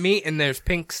ground up meat and there's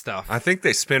pink stuff. I think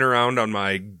they spin around on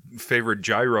my favorite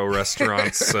gyro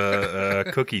restaurant's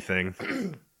cookie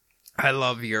thing. I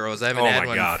love gyros. I haven't Oh had my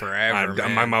one god. forever.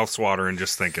 Man. My mouth's watering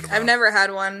just thinking about I've it. never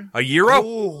had one. A gyro?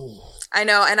 Ooh. I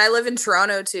know, and I live in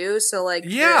Toronto too, so like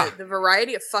Yeah. the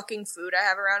variety of fucking food I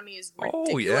have around me is Oh,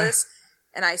 ridiculous.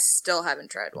 And I still haven't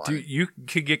tried one. Dude, you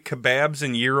could get kebabs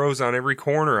and gyros on every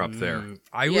corner up there.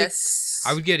 I Yes.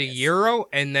 would get a gyro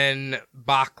and then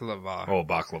baklava. Oh,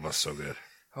 baklava's so good.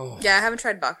 Oh, Yeah, I haven't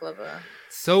tried baklava.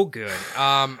 so good.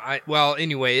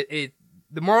 Anyway,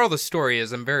 the moral of the story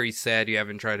is I'm very sad you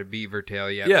haven't tried a beaver tail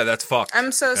yet. Yeah, that's fucked.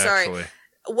 I'm so sorry. Actually.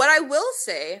 What I will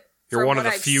say, You're from one of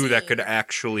what the I've few that seen- could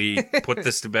actually put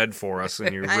this to bed for us,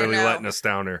 and you're I really know. letting us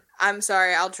down here. I'm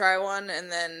sorry. I'll try one,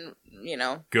 and then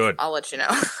Good. I'll let you know.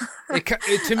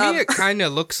 To me, it kind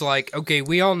of looks like, okay,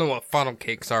 we all know what funnel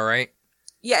cakes are, right?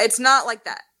 Yeah, it's not like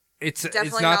that. It's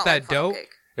Definitely not that like funnel dope. cake.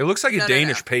 It looks like a No, no,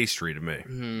 Danish no. pastry to me.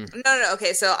 No.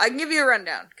 Okay, so I can give you a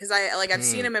rundown because I've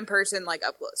seen them in person, like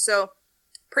up close. So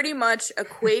pretty much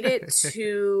equate it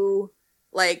to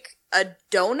like a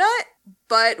donut,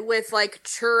 but with like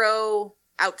churro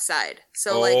outside.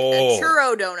 So like Oh. a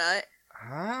churro donut,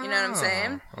 Ah, You know what I'm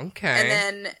saying? Okay. and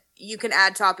then you can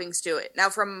add toppings to it. Now,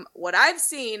 from what I've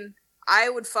seen, I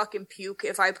would fucking puke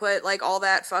if I put like all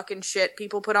that fucking shit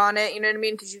people put on it. You know what I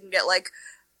mean? Because you can get like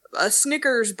a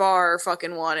Snickers bar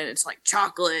fucking one, and it's like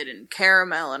chocolate and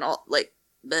caramel and all like.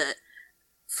 But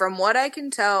from what I can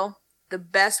tell, the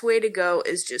best way to go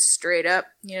is just straight up.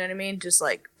 You know what I mean? Just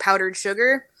like powdered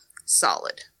sugar,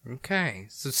 solid. Okay,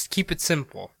 so just keep it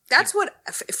simple. That's what,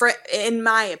 in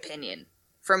my opinion,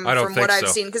 from I don't what think I've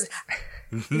so. seen. Because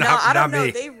Not I don't know.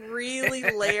 me. They really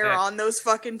layer on those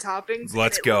fucking toppings.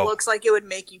 Let's and go. It looks like it would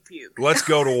make you puke. Let's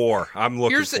go to war. I'm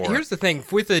looking Here's for here's it. the thing: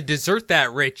 with a dessert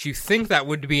that rich, you think that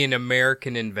would be an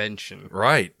American invention,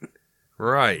 Right.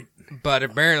 but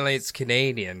apparently it's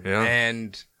Canadian. Yeah.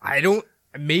 And I don't.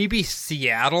 Maybe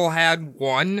Seattle had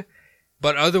one,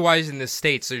 but otherwise in the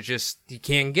States, they're just you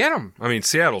can't get them. I mean,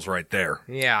 Seattle's right there.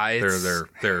 Yeah, it's,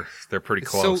 They're pretty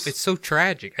it's close. so it's so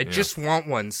tragic. I just want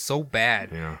one so bad.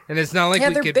 Yeah. And it's not like Yeah,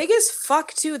 we they're could. big as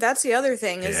fuck too. That's the other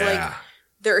thing. Is like Yeah.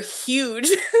 they're huge.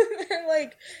 They're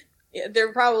like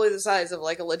they're probably the size of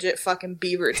like a legit fucking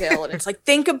beaver tail. And it's like,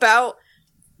 think about,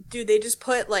 dude. They just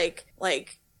put like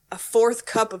a fourth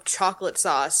cup of chocolate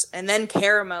sauce and then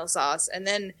caramel sauce and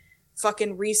then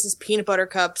fucking Reese's peanut butter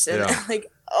cups and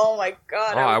like, oh my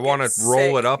god. I want to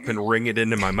roll it up and wring it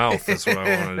into my mouth. That's what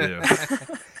I want to do.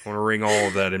 I want to wring all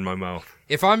of that in my mouth.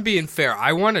 If I'm being fair,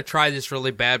 I want to try this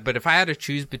really bad, but if I had to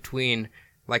choose between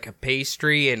like a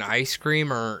pastry and ice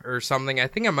cream or something, I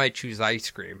think I might choose ice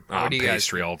cream. What do you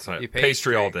pastry guys all the time.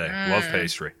 Pastry all day. Love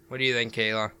pastry. What do you think,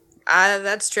 Kayla?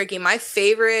 That's tricky. My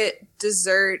favorite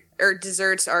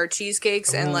desserts are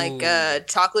cheesecakes and like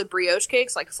chocolate brioche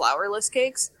cakes, like flourless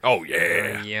cakes. Oh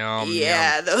yeah.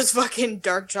 Yum. Those fucking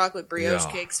dark chocolate brioche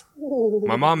cakes. Ooh.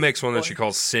 My mom makes one that she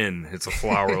calls Sin. It's a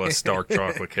flourless dark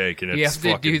chocolate cake, and you have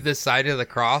to do the side of the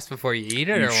cross before you eat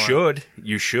it. You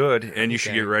should, and you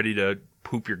should get ready to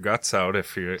poop your guts out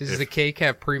if you. Does the cake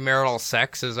have premarital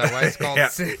sex? Is that why it's called?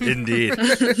 Sin? Indeed.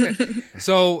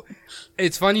 So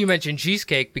it's funny you mentioned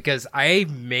cheesecake because I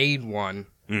made one.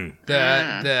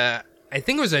 The I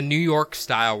think it was a New York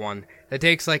style one that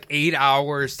takes like 8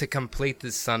 hours to complete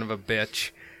this son of a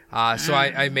bitch. So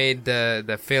I made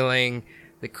the filling,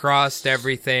 the crust,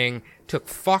 everything. Took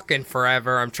fucking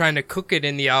forever. I'm trying to cook it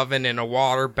in the oven in a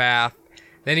water bath.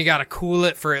 Then you gotta cool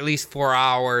it for at least 4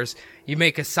 hours. You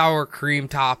make a sour cream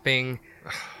topping.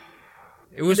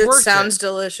 It was worth it. Sounds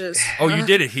delicious. Oh, you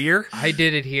did it here? I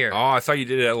did it here. Oh, I thought you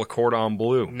did it at Le Cordon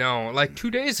Bleu. No, like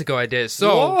 2 days ago I did.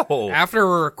 So after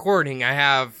we're recording, I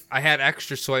had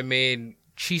extra, so I made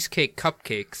cheesecake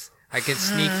cupcakes. I can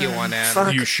sneak you one,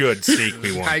 Adam. You should sneak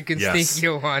me one. I can sneak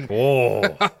you one.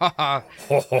 Oh,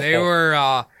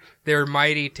 They were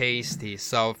mighty tasty.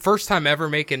 So first time ever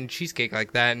making cheesecake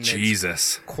like that. And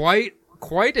Jesus, quite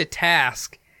a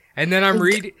task. And then I'm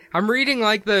reading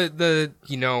like the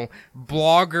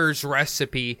blogger's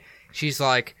recipe. She's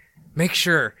like, make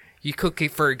sure you cook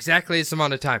it for exactly this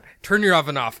amount of time. Turn your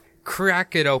oven off,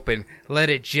 crack it open, let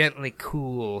it gently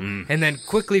cool, and then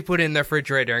quickly put it in the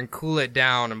refrigerator and cool it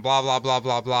down and blah, blah, blah,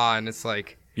 blah, blah. And it's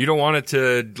like, you don't want it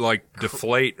to like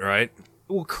deflate, right?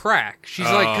 Well, crack. She's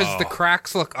like, because the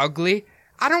cracks look ugly.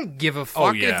 I don't give a fuck.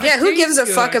 Oh, yeah. Yeah, who gives a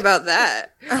fuck about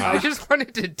that? I just want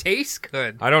it to taste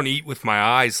good. I don't eat with my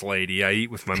eyes, lady. I eat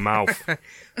with my mouth.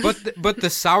 But the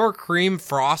sour cream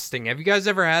frosting, have you guys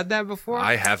ever had that before?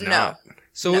 I have not.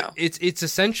 So it's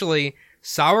essentially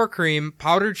sour cream,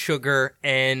 powdered sugar,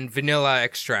 and vanilla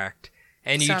extract.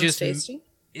 And Sounds you just tasty.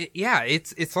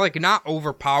 It's like not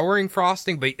overpowering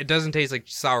frosting, but it doesn't taste like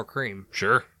sour cream.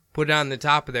 Sure. Put it on the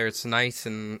top of there. It's nice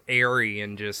and airy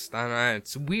and just, I don't know,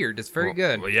 it's weird. It's very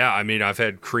good. Well, yeah, I mean, I've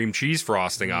had cream cheese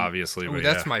frosting, obviously. Ooh, but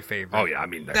that's my favorite. Oh, yeah, I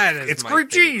mean, it's cream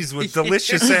cheese with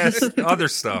delicious-ass other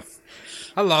stuff.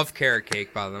 I love carrot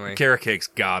cake, by the way. Carrot cake's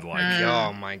godlike.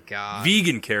 Oh, my God.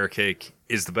 Vegan carrot cake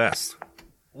is the best.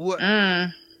 What?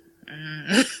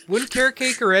 Wouldn't carrot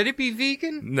cake already be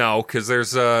vegan? No, because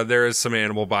there is some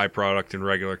animal byproduct in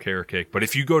regular carrot cake. But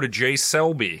if you go to J.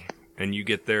 Selby and you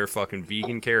get their fucking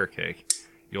vegan carrot cake,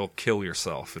 you'll kill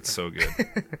yourself. It's so good.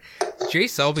 J.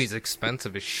 Selby's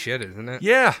expensive as shit, isn't it?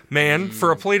 Yeah, man.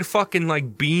 For a plate of fucking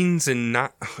like beans and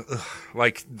not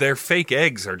like their fake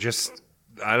eggs are just,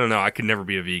 I don't know. I could never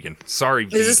be a vegan. Sorry,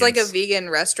 vegans. Is this like a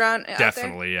vegan restaurant?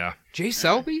 Definitely, yeah. J.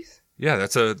 Selby's? Yeah,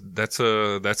 that's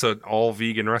a all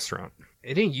vegan restaurant.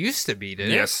 It didn't used to be, did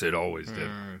it? Yes, it always did.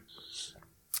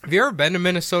 Have you ever been to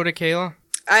Minnesota, Kayla?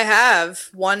 I have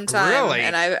one time, Really?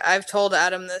 and I've told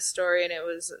Adam this story, and it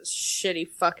was a shitty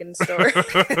fucking story.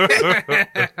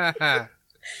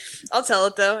 I'll tell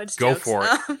it though. It's Go jokes. for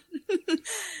it.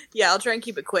 Yeah, I'll try and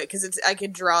keep it quick because I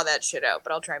could draw that shit out,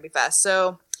 but I'll try and be fast.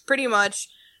 So pretty much,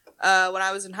 when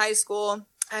I was in high school,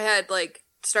 I had like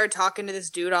started talking to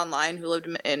this dude online who lived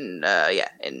in I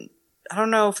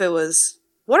don't know if it was,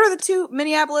 what are the two,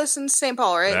 Minneapolis and St.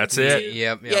 Paul, right? That's it.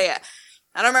 Yep. Yeah.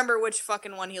 I don't remember which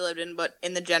fucking one he lived in, but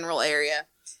in the general area.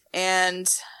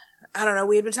 And I don't know,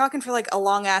 we had been talking for like a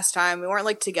long ass time. We weren't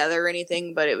like together or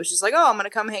anything, but it was just like, oh, I'm gonna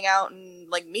come hang out and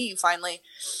like meet you finally.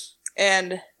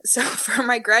 And so for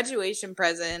my graduation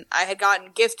present, I had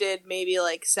gotten gifted maybe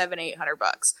like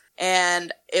 $700-800.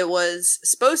 And it was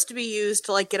supposed to be used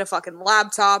to like get a fucking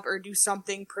laptop or do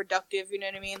something productive, you know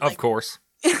what I mean? Of course.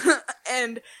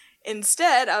 And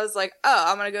instead, I was like, oh,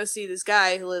 I'm gonna go see this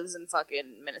guy who lives in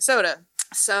fucking Minnesota.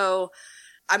 So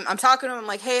I'm talking to him. I'm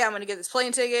like, hey, I'm going to get this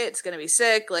plane ticket. It's going to be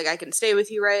sick. Like, I can stay with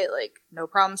you, right? Like, no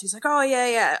problems. He's like, oh,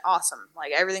 yeah, awesome.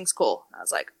 Like, everything's cool. And I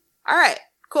was like, all right,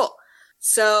 cool.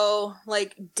 So,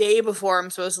 like, day before I'm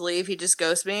supposed to leave, he just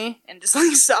ghosts me and just,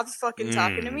 like, stops fucking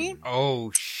talking to me.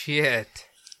 Oh, shit.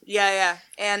 Yeah.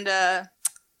 And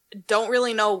don't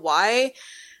really know why,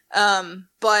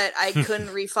 but I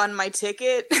couldn't refund my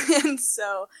ticket. And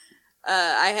so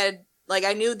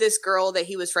I knew this girl that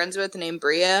he was friends with named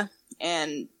Bria,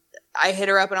 and I hit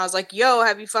her up and I was like, yo,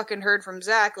 have you fucking heard from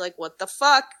Zach? Like, what the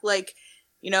fuck? Like,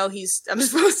 you know, I'm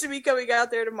supposed to be coming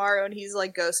out there tomorrow, and he's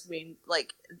like ghosted me.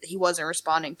 Like, he wasn't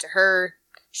responding to her.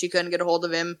 She couldn't get a hold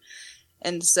of him.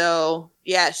 And so,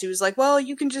 yeah, she was like, well,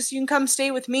 you can come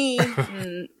stay with me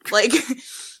and like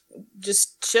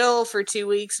just chill for 2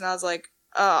 weeks. And I was like,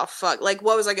 oh, fuck. Like,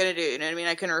 what was I going to do? You know what I mean?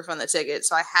 I couldn't refund the ticket,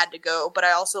 so I had to go. But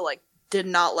I also, like, did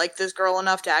not like this girl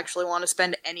enough to actually want to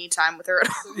spend any time with her at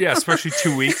all. Yeah, especially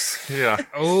 2 weeks. Yeah.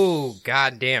 Oh,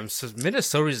 goddamn. So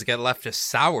Minnesota's got left a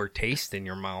sour taste in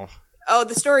your mouth. Oh,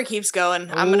 the story keeps going.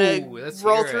 I'm going to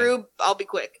roll through. I'll be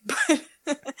quick.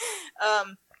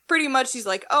 Pretty much she's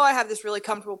like, oh, I have this really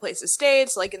comfortable place to stay.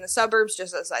 It's like in the suburbs,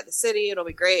 just outside the city. It'll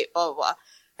be great, blah, blah, blah.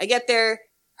 I get there.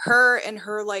 Her and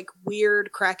her, like, weird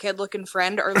crackhead-looking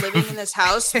friend are living in this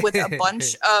house with a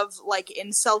bunch of, like,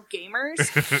 incel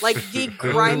gamers. Like, the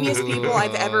grimiest people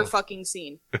I've ever fucking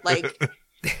seen. Like,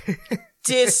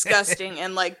 disgusting.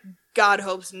 And, like, God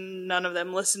hopes none of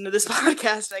them listen to this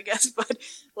podcast, I guess. But,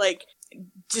 like,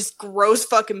 just gross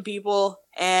fucking people.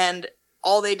 And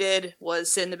all they did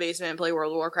was sit in the basement and play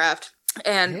World of Warcraft.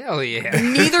 And hell yeah.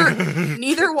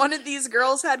 neither one of these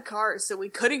girls had cars, so we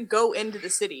couldn't go into the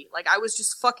city. Like, I was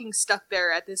just fucking stuck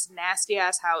there at this nasty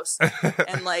ass house.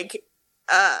 And like,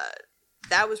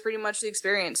 that was pretty much the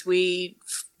experience. I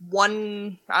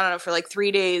don't know, for like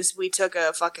 3 days, we took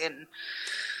a fucking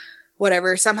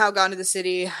whatever, somehow got into the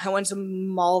city. I went to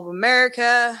Mall of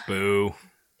America. Boo.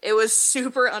 It was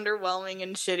super underwhelming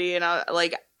and shitty, and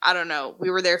I don't know.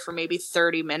 We were there for maybe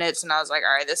 30 minutes, and I was like,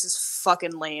 all right, this is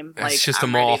fucking lame. Like, it's just I'm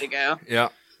a mall. ready to go. Yeah.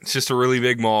 It's just a really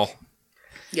big mall.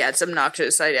 Yeah, it's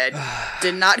obnoxious. I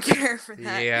did not care for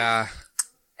that. Yeah.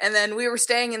 And then we were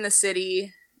staying in the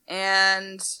city,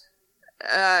 and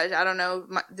I don't know,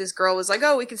 this girl was like,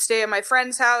 oh, we could stay at my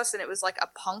friend's house, and it was like a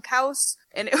punk house,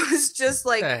 and it was just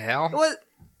like... What the hell?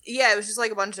 It was just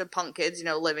like a bunch of punk kids, you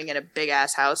know, living in a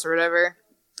big-ass house or whatever.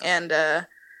 And,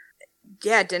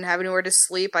 yeah, didn't have anywhere to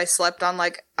sleep. I slept on,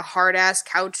 like, a hard-ass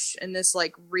couch in this,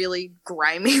 like, really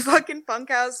grimy fucking punk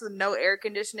house with no air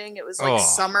conditioning. It was, like,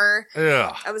 summer.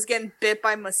 Ugh. I was getting bit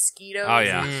by mosquitoes. Oh,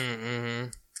 yeah. Mm-hmm.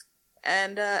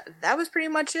 And that was pretty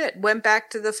much it. Went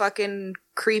back to the fucking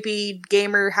creepy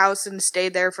gamer house and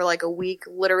stayed there for, like, a week,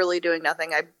 literally doing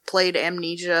nothing. I played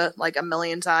Amnesia, like, a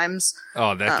million times.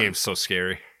 Oh, that game's so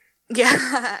scary.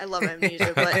 Yeah, I love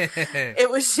Amnesia, but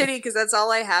it was shitty because that's all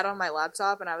I had on my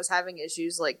laptop, and I was having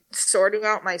issues, like, sorting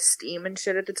out my Steam and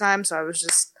shit at the time, so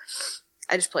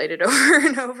I just played it over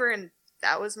and over, and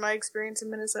that was my experience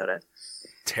in Minnesota.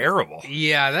 Terrible.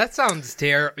 Yeah, that sounds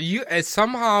terrible.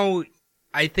 Somehow,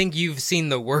 I think you've seen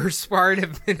the worst part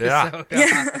of Minnesota.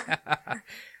 Yeah.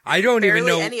 I don't even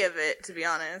know any of it, to be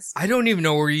honest. I don't even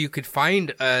know where you could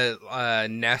find a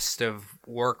nest of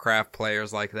Warcraft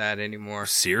players like that anymore.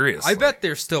 Seriously? I bet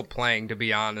they're still playing, to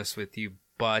be honest with you.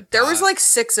 But there was like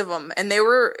 6 of them, and they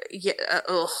were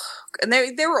and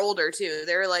they were older too.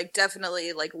 They were like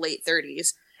definitely like late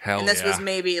 30s. Hell, and this was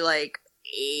maybe like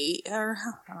 8 or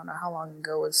I don't know how long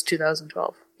ago was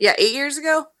 2012. Yeah, 8 years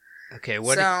ago. Okay,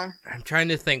 I'm trying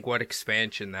to think what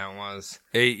expansion that was.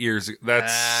 8 years ago.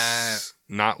 That's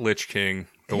not Lich King.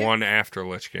 The one after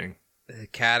Lich King.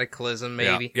 Cataclysm,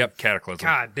 maybe? Yeah. Yep, Cataclysm.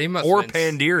 God, they must or have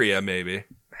been... Pandaria, maybe.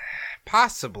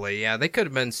 Possibly, yeah. They could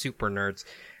have been super nerds.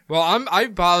 Well, I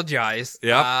apologize.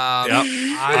 Yep,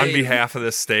 on behalf of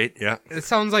this state, yeah. It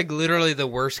sounds like literally the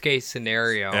worst case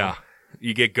scenario. Yeah.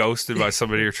 You get ghosted by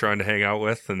somebody you're trying to hang out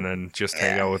with, and then just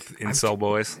hang out with incel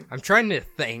boys. I'm trying to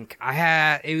think.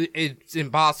 It's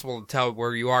impossible to tell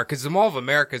where you are, because the Mall of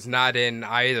America is not in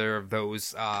either of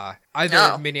those,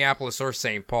 Minneapolis or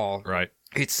St. Paul. Right.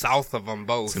 It's south of them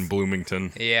both. It's in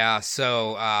Bloomington. Yeah,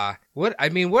 so, what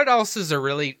else is there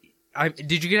really...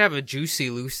 did you have a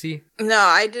Juicy Lucy? No,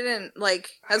 I didn't,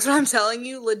 that's what I'm telling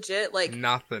you, legit,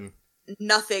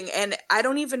 Nothing. And I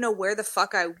don't even know where the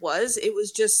fuck I was. It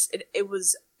was just, it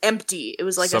was empty. It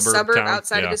was like a suburb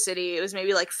outside of the city. It was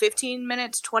maybe 15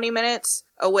 minutes, 20 minutes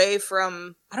away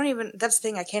from, that's the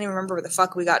thing, I can't even remember where the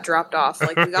fuck we got dropped off.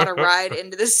 We got a ride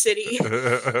into the city,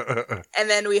 and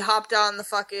then we hopped on the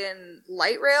fucking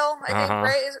light rail, I think,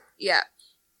 right? Yeah.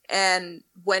 And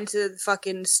went to the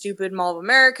fucking stupid Mall of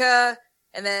America,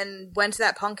 and then went to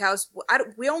that punk house.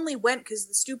 We only went because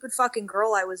the stupid fucking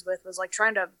girl I was with was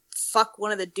trying to fuck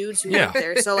one of the dudes who worked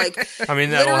there. So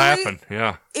that'll happen.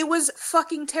 Yeah. It was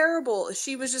fucking terrible.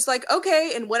 She was just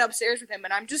okay, and went upstairs with him,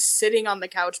 and I'm just sitting on the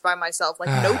couch by myself,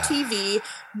 no TV,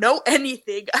 no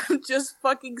anything. I'm just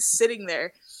fucking sitting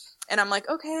there. And I'm like,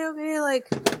 okay,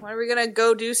 when are we gonna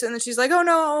go do something? And she's like, oh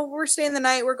no, we're staying the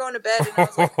night, we're going to bed. And I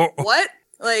was like, what?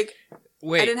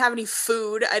 Wait. I didn't have any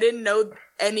food. I didn't know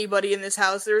anybody in this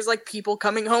house. There was like people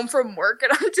coming home from work,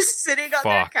 and I'm just sitting on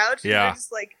their couch, and they're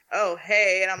just like, "Oh,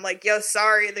 hey," and I'm like, "Yo,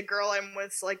 sorry, the girl I'm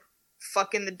with's like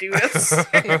fucking the dude upstairs."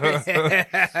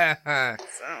 I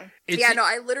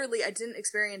didn't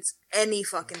experience any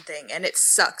fucking thing, and it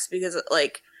sucks because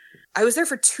like I was there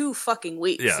for 2 fucking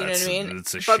weeks. Yeah, you know what I mean?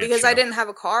 It's a but shit because show. I didn't have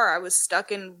a car, I was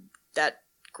stuck in that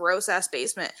gross ass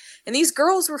basement, and these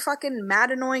girls were fucking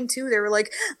mad annoying too. They were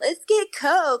like, "Let's get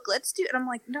coke, let's do," and I'm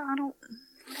like, "No, I don't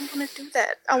want to do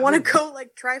that. I want to go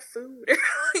like try food," or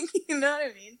like, you know what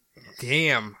I mean?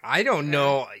 Damn, I don't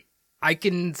know. I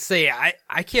can say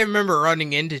I can't remember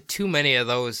running into too many of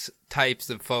those types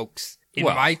of folks in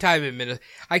my time in Minnesota.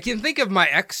 I can think of my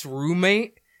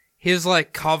ex-roommate, his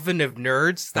like coven of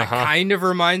nerds that kind of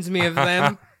reminds me of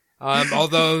them.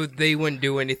 Although they wouldn't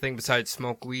do anything besides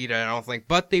smoke weed, I don't think.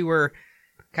 But they were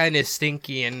kind of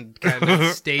stinky and kind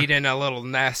of stayed in a little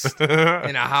nest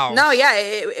in a house. No, yeah,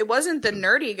 it wasn't the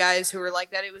nerdy guys who were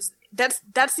like that. It was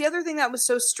that's the other thing that was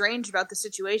so strange about the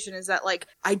situation is that like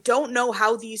I don't know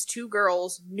how these 2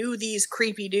 girls knew these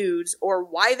creepy dudes or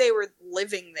why they were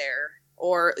living there.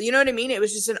 Or, you know what I mean? It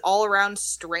was just an all-around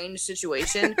strange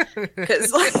situation.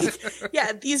 Because, like,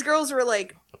 yeah, these girls were,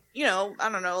 like, you know, I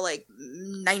don't know, like,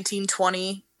 19,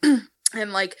 20,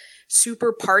 and, like,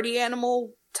 super party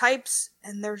animal types.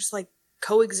 And they're just, like,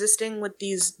 coexisting with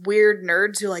these weird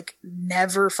nerds who, like,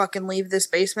 never fucking leave this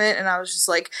basement. And I was just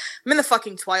like, I'm in the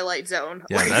fucking Twilight Zone.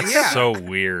 Yeah, like, that's so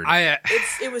weird.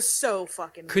 It was so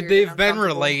fucking Could weird. they have been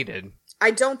related? I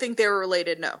don't think they were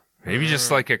related, no. Maybe just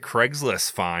like a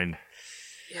Craigslist find.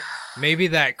 Maybe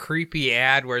that creepy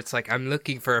ad where it's like, I'm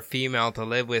looking for a female to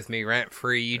live with me rent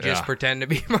free. You just pretend to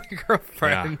be my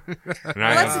girlfriend. Yeah. Well,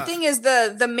 that's the thing is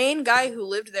the main guy who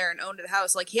lived there and owned the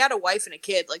house, like he had a wife and a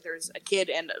kid. Like there's a kid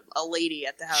and a lady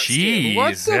at the house. Jeez,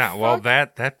 What the yeah. fuck? Well,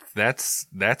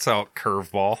 that's a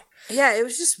curveball. Yeah, it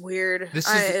was just weird. This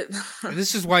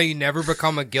is why you never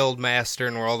become a guild master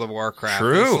in World of Warcraft.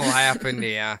 True. This will happen to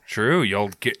you. True.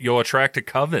 You'll attract a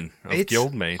coven of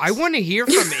guildmates. I want to hear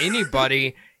from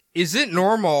anybody. Is it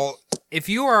normal if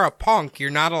you are a punk, you're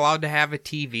not allowed to have a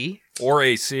TV or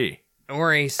AC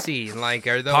or AC? Like,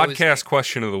 are those podcast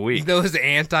question of the week? Those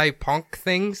anti-punk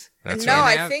things? That's no,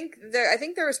 right. I think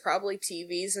there was probably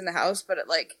TVs in the house, but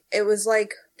it was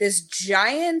like this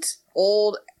giant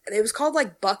old. It was called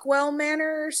like Buckwell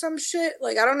Manor or some shit.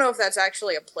 Like I don't know if that's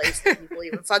actually a place that people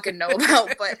even fucking know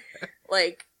about, but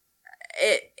like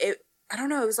it. I don't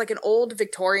know, it was like an old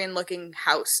Victorian-looking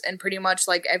house, and pretty much,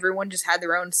 like, everyone just had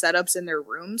their own setups in their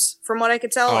rooms, from what I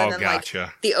could tell. Oh, and then, gotcha.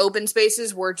 like, the open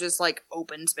spaces were just, like,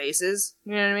 open spaces.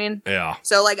 You know what I mean? Yeah.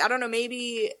 So, like, I don't know,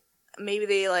 maybe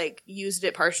they, like, used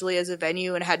it partially as a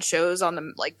venue and had shows on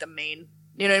the, like, the main,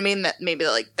 you know what I mean? That maybe,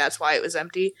 like, that's why it was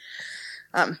empty.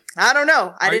 I don't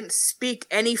know. I didn't speak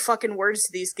any fucking words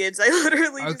to these kids. I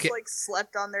literally just like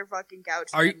slept on their fucking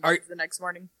couch the next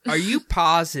morning. Are you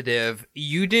positive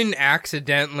you didn't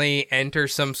accidentally enter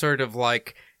some sort of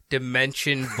like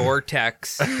dimension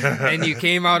vortex and you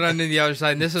came out on the other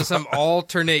side and this is some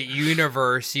alternate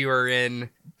universe you were in?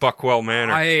 Buckwell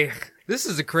Manor. This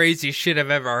is the craziest shit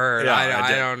I've ever heard.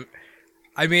 Yeah,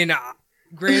 I mean,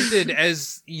 granted,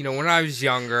 as you know, when I was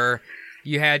younger,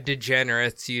 you had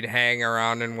degenerates you'd hang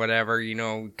around and whatever, you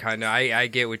know, kind of. I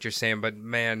get what you're saying, but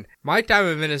man, my time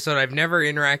in Minnesota, I've never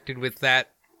interacted with that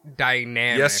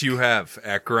dynamic. Yes, you have,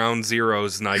 at Ground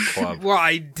Zero's nightclub. Well,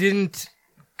 I didn't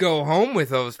go home with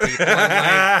those people and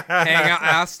like hang out,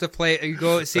 ask to play,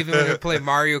 go see if we could play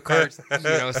Mario Kart,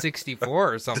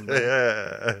 64 or something.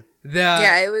 Yeah,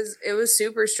 it was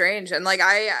super strange, and like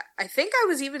I think I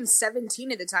was even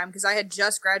 17 at the time because I had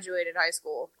just graduated high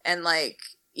school, and like.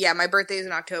 Yeah, my birthday's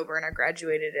in October, and I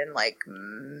graduated in, like,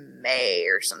 May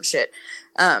or some shit.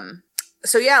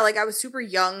 So, yeah, like, I was super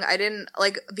young. I didn't,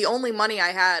 like, the only money I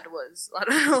had was, I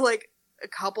don't know, like, a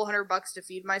couple $100 to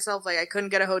feed myself. Like, I couldn't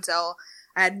get a hotel.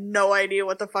 I had no idea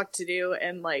what the fuck to do,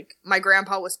 and, like, my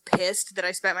grandpa was pissed that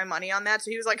I spent my money on that,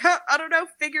 so he was like, I don't know,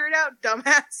 figure it out,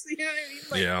 dumbass. You know what I mean?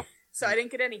 Like, yeah. So I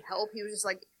didn't get any help. He was just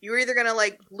like, you were either gonna,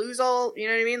 like, lose all, you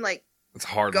know what I mean? Like, it's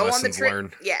hard go lessons on the trip.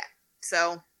 learned. Yeah.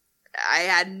 So... I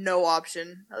had no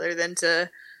option other than to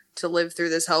live through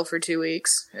this hell for 2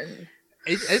 weeks. And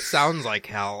it sounds like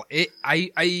hell.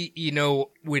 You know,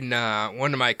 when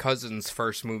one of my cousins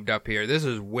first moved up here, this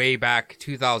was way back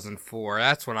 2004.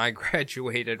 That's when I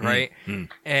graduated, right?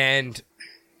 And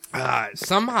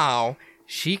somehow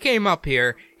she came up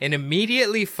here and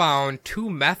immediately found 2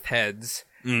 meth heads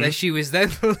that she was then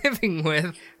living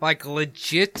with, like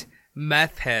legit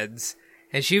meth heads.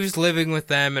 And she was living with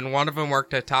them, and one of them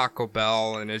worked at Taco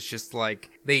Bell, and it's just like,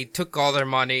 they took all their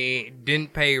money,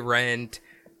 didn't pay rent,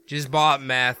 just bought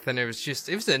meth, and it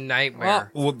was a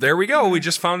nightmare. Well, there we go. We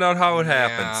just found out how it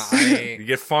happens. You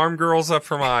get farm girls up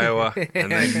from Iowa,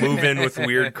 and they move in with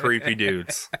weird, creepy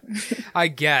dudes. I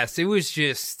guess. It was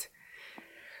just,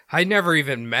 I never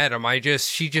even met them.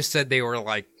 She just said they were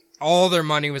like, all their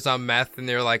money was on meth, and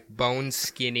they're like bone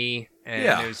skinny. And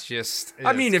it was just.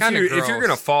 I mean, if you're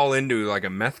gonna fall into like a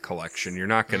meth collection, you're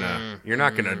not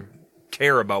gonna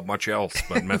care about much else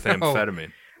but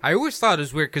methamphetamine. I always thought it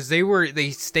was weird because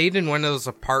they stayed in one of those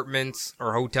apartments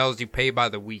or hotels you pay by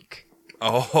the week.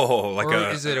 Oh,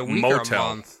 like is it a week motel. or a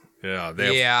month? Yeah,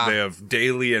 they have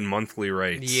daily and monthly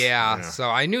rates. Yeah,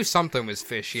 so I knew something was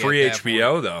fishy. Free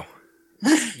HBO though.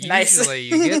 Usually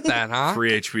you get that, huh?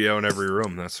 Free HBO in every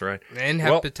room. That's right. And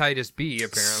hepatitis B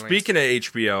apparently. Speaking of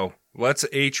HBO. Let's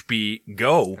HB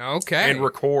go and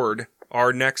record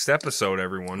our next episode,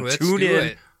 everyone. Tune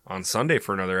in on Sunday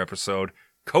for another episode.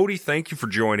 Cody, thank you for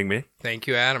joining me. Thank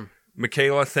you, Adam.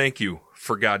 Michaela, thank you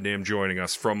for goddamn joining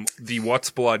us from the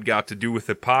What's Blood Got to Do With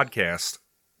It podcast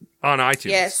on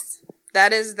iTunes. Yes,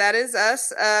 that is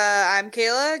us. I'm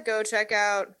Kayla. Go check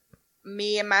out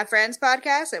me and my friends'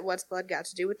 podcast at What's Blood Got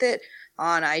to Do With It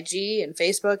on IG and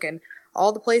Facebook and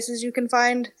all the places you can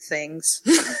find things.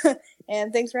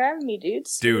 And thanks for having me,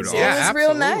 dudes. Dude, it was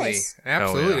real nice.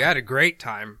 Absolutely. Yeah. I had a great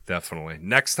time. Definitely.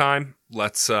 Next time,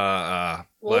 let's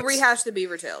rehash the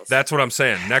beaver tails. That's what I'm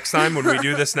saying. Next time when we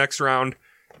do this next round,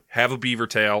 have a beaver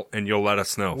tail and you'll let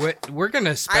us know. We're going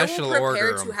to special order. I will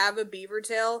prepare to have a beaver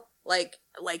tail like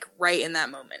right in that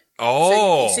moment.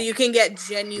 Oh. So you can get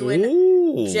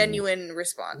genuine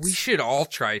response. We should all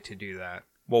try to do that.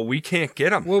 Well, we can't get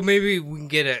them. Well, maybe we can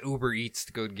get an Uber Eats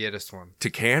to go get us one. To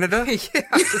Canada? Yeah.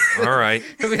 All right.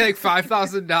 It'll be like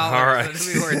 $5,000. All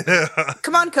right.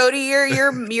 Come on, Cody.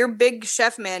 You're big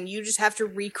chef man. You just have to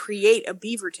recreate a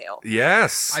beaver tail.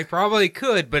 Yes. I probably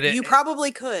could, but you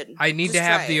probably could. I need to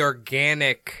have the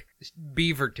organic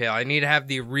beaver tail. I need to have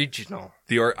the original.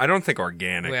 I don't think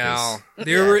organic. Well, is...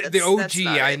 the OG.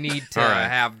 I need to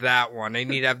have that one. I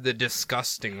need to have the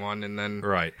disgusting one, and then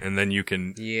and then you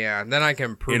can then I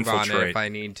can improve on it if I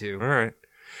need to. All right.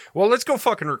 Well, let's go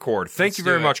fucking record. Thank you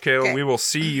very much, Kayla. Okay. We will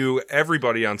see you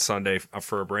everybody on Sunday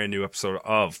for a brand new episode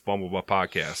of Bumble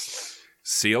Podcast.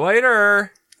 See you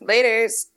later. Laters.